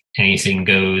like anything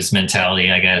goes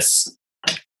mentality, I guess.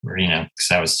 Where,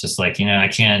 because I was just like, I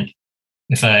can't,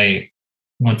 if I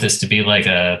want this to be like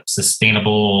a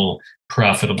sustainable,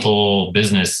 profitable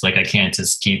business, like I can't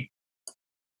just keep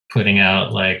putting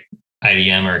out like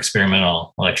IDM or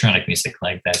experimental electronic music.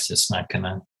 Like that's just not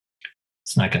gonna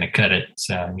cut it.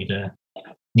 So I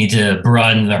need to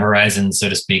broaden the horizon, so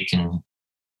to speak, and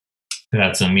put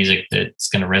out some music that's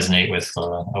going to resonate with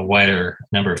a wider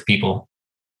number of people.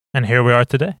 And here we are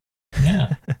today.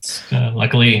 Yeah, it's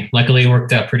luckily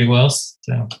worked out pretty well.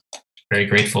 So very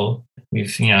grateful.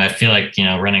 I feel like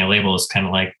running a label is kind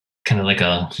of like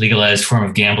a legalized form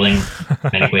of gambling in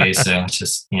many ways. So it's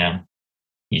just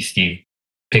if you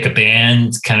pick a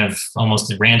band, kind of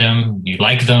almost at random, you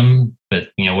like them, but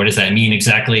what does that mean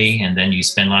exactly? And then you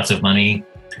spend lots of money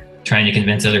trying to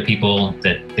convince other people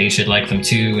that they should like them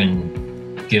too,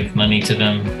 and give money to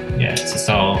them. Yeah, it's just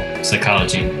all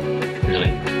psychology,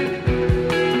 really.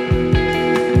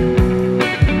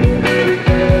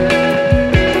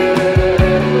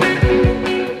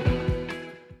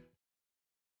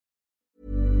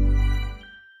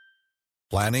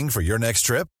 Planning for your next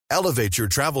trip? Elevate your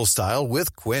travel style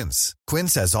with Quince.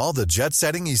 Quince has all the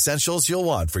jet-setting essentials you'll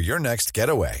want for your next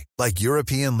getaway, like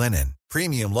European linen,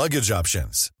 premium luggage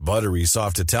options, buttery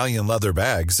soft Italian leather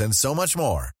bags, and so much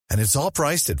more. And it's all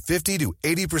priced at 50 to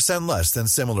 80% less than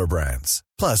similar brands.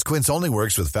 Plus, Quince only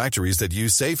works with factories that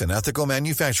use safe and ethical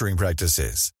manufacturing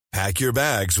practices. Pack your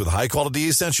bags with high-quality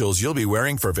essentials you'll be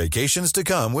wearing for vacations to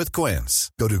come with Quince.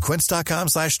 Go to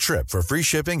quince.com/trip for free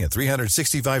shipping and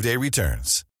 365-day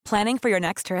returns. Planning for your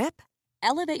next trip?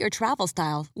 Elevate your travel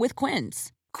style with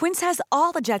Quince. Quince has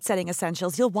all the jet-setting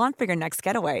essentials you'll want for your next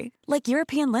getaway, like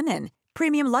European linen,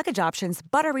 premium luggage options,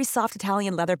 buttery soft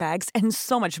Italian leather bags, and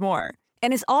so much more.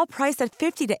 And is all priced at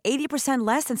 50 to 80%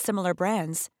 less than similar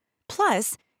brands.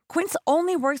 Plus, Quince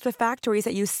only works with factories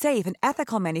that use safe and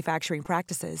ethical manufacturing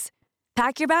practices.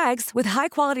 Pack your bags with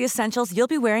high-quality essentials you'll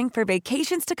be wearing for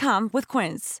vacations to come with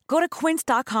Quince. Go to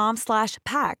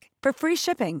quince.com/pack for free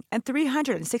shipping and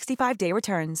 365-day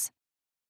returns.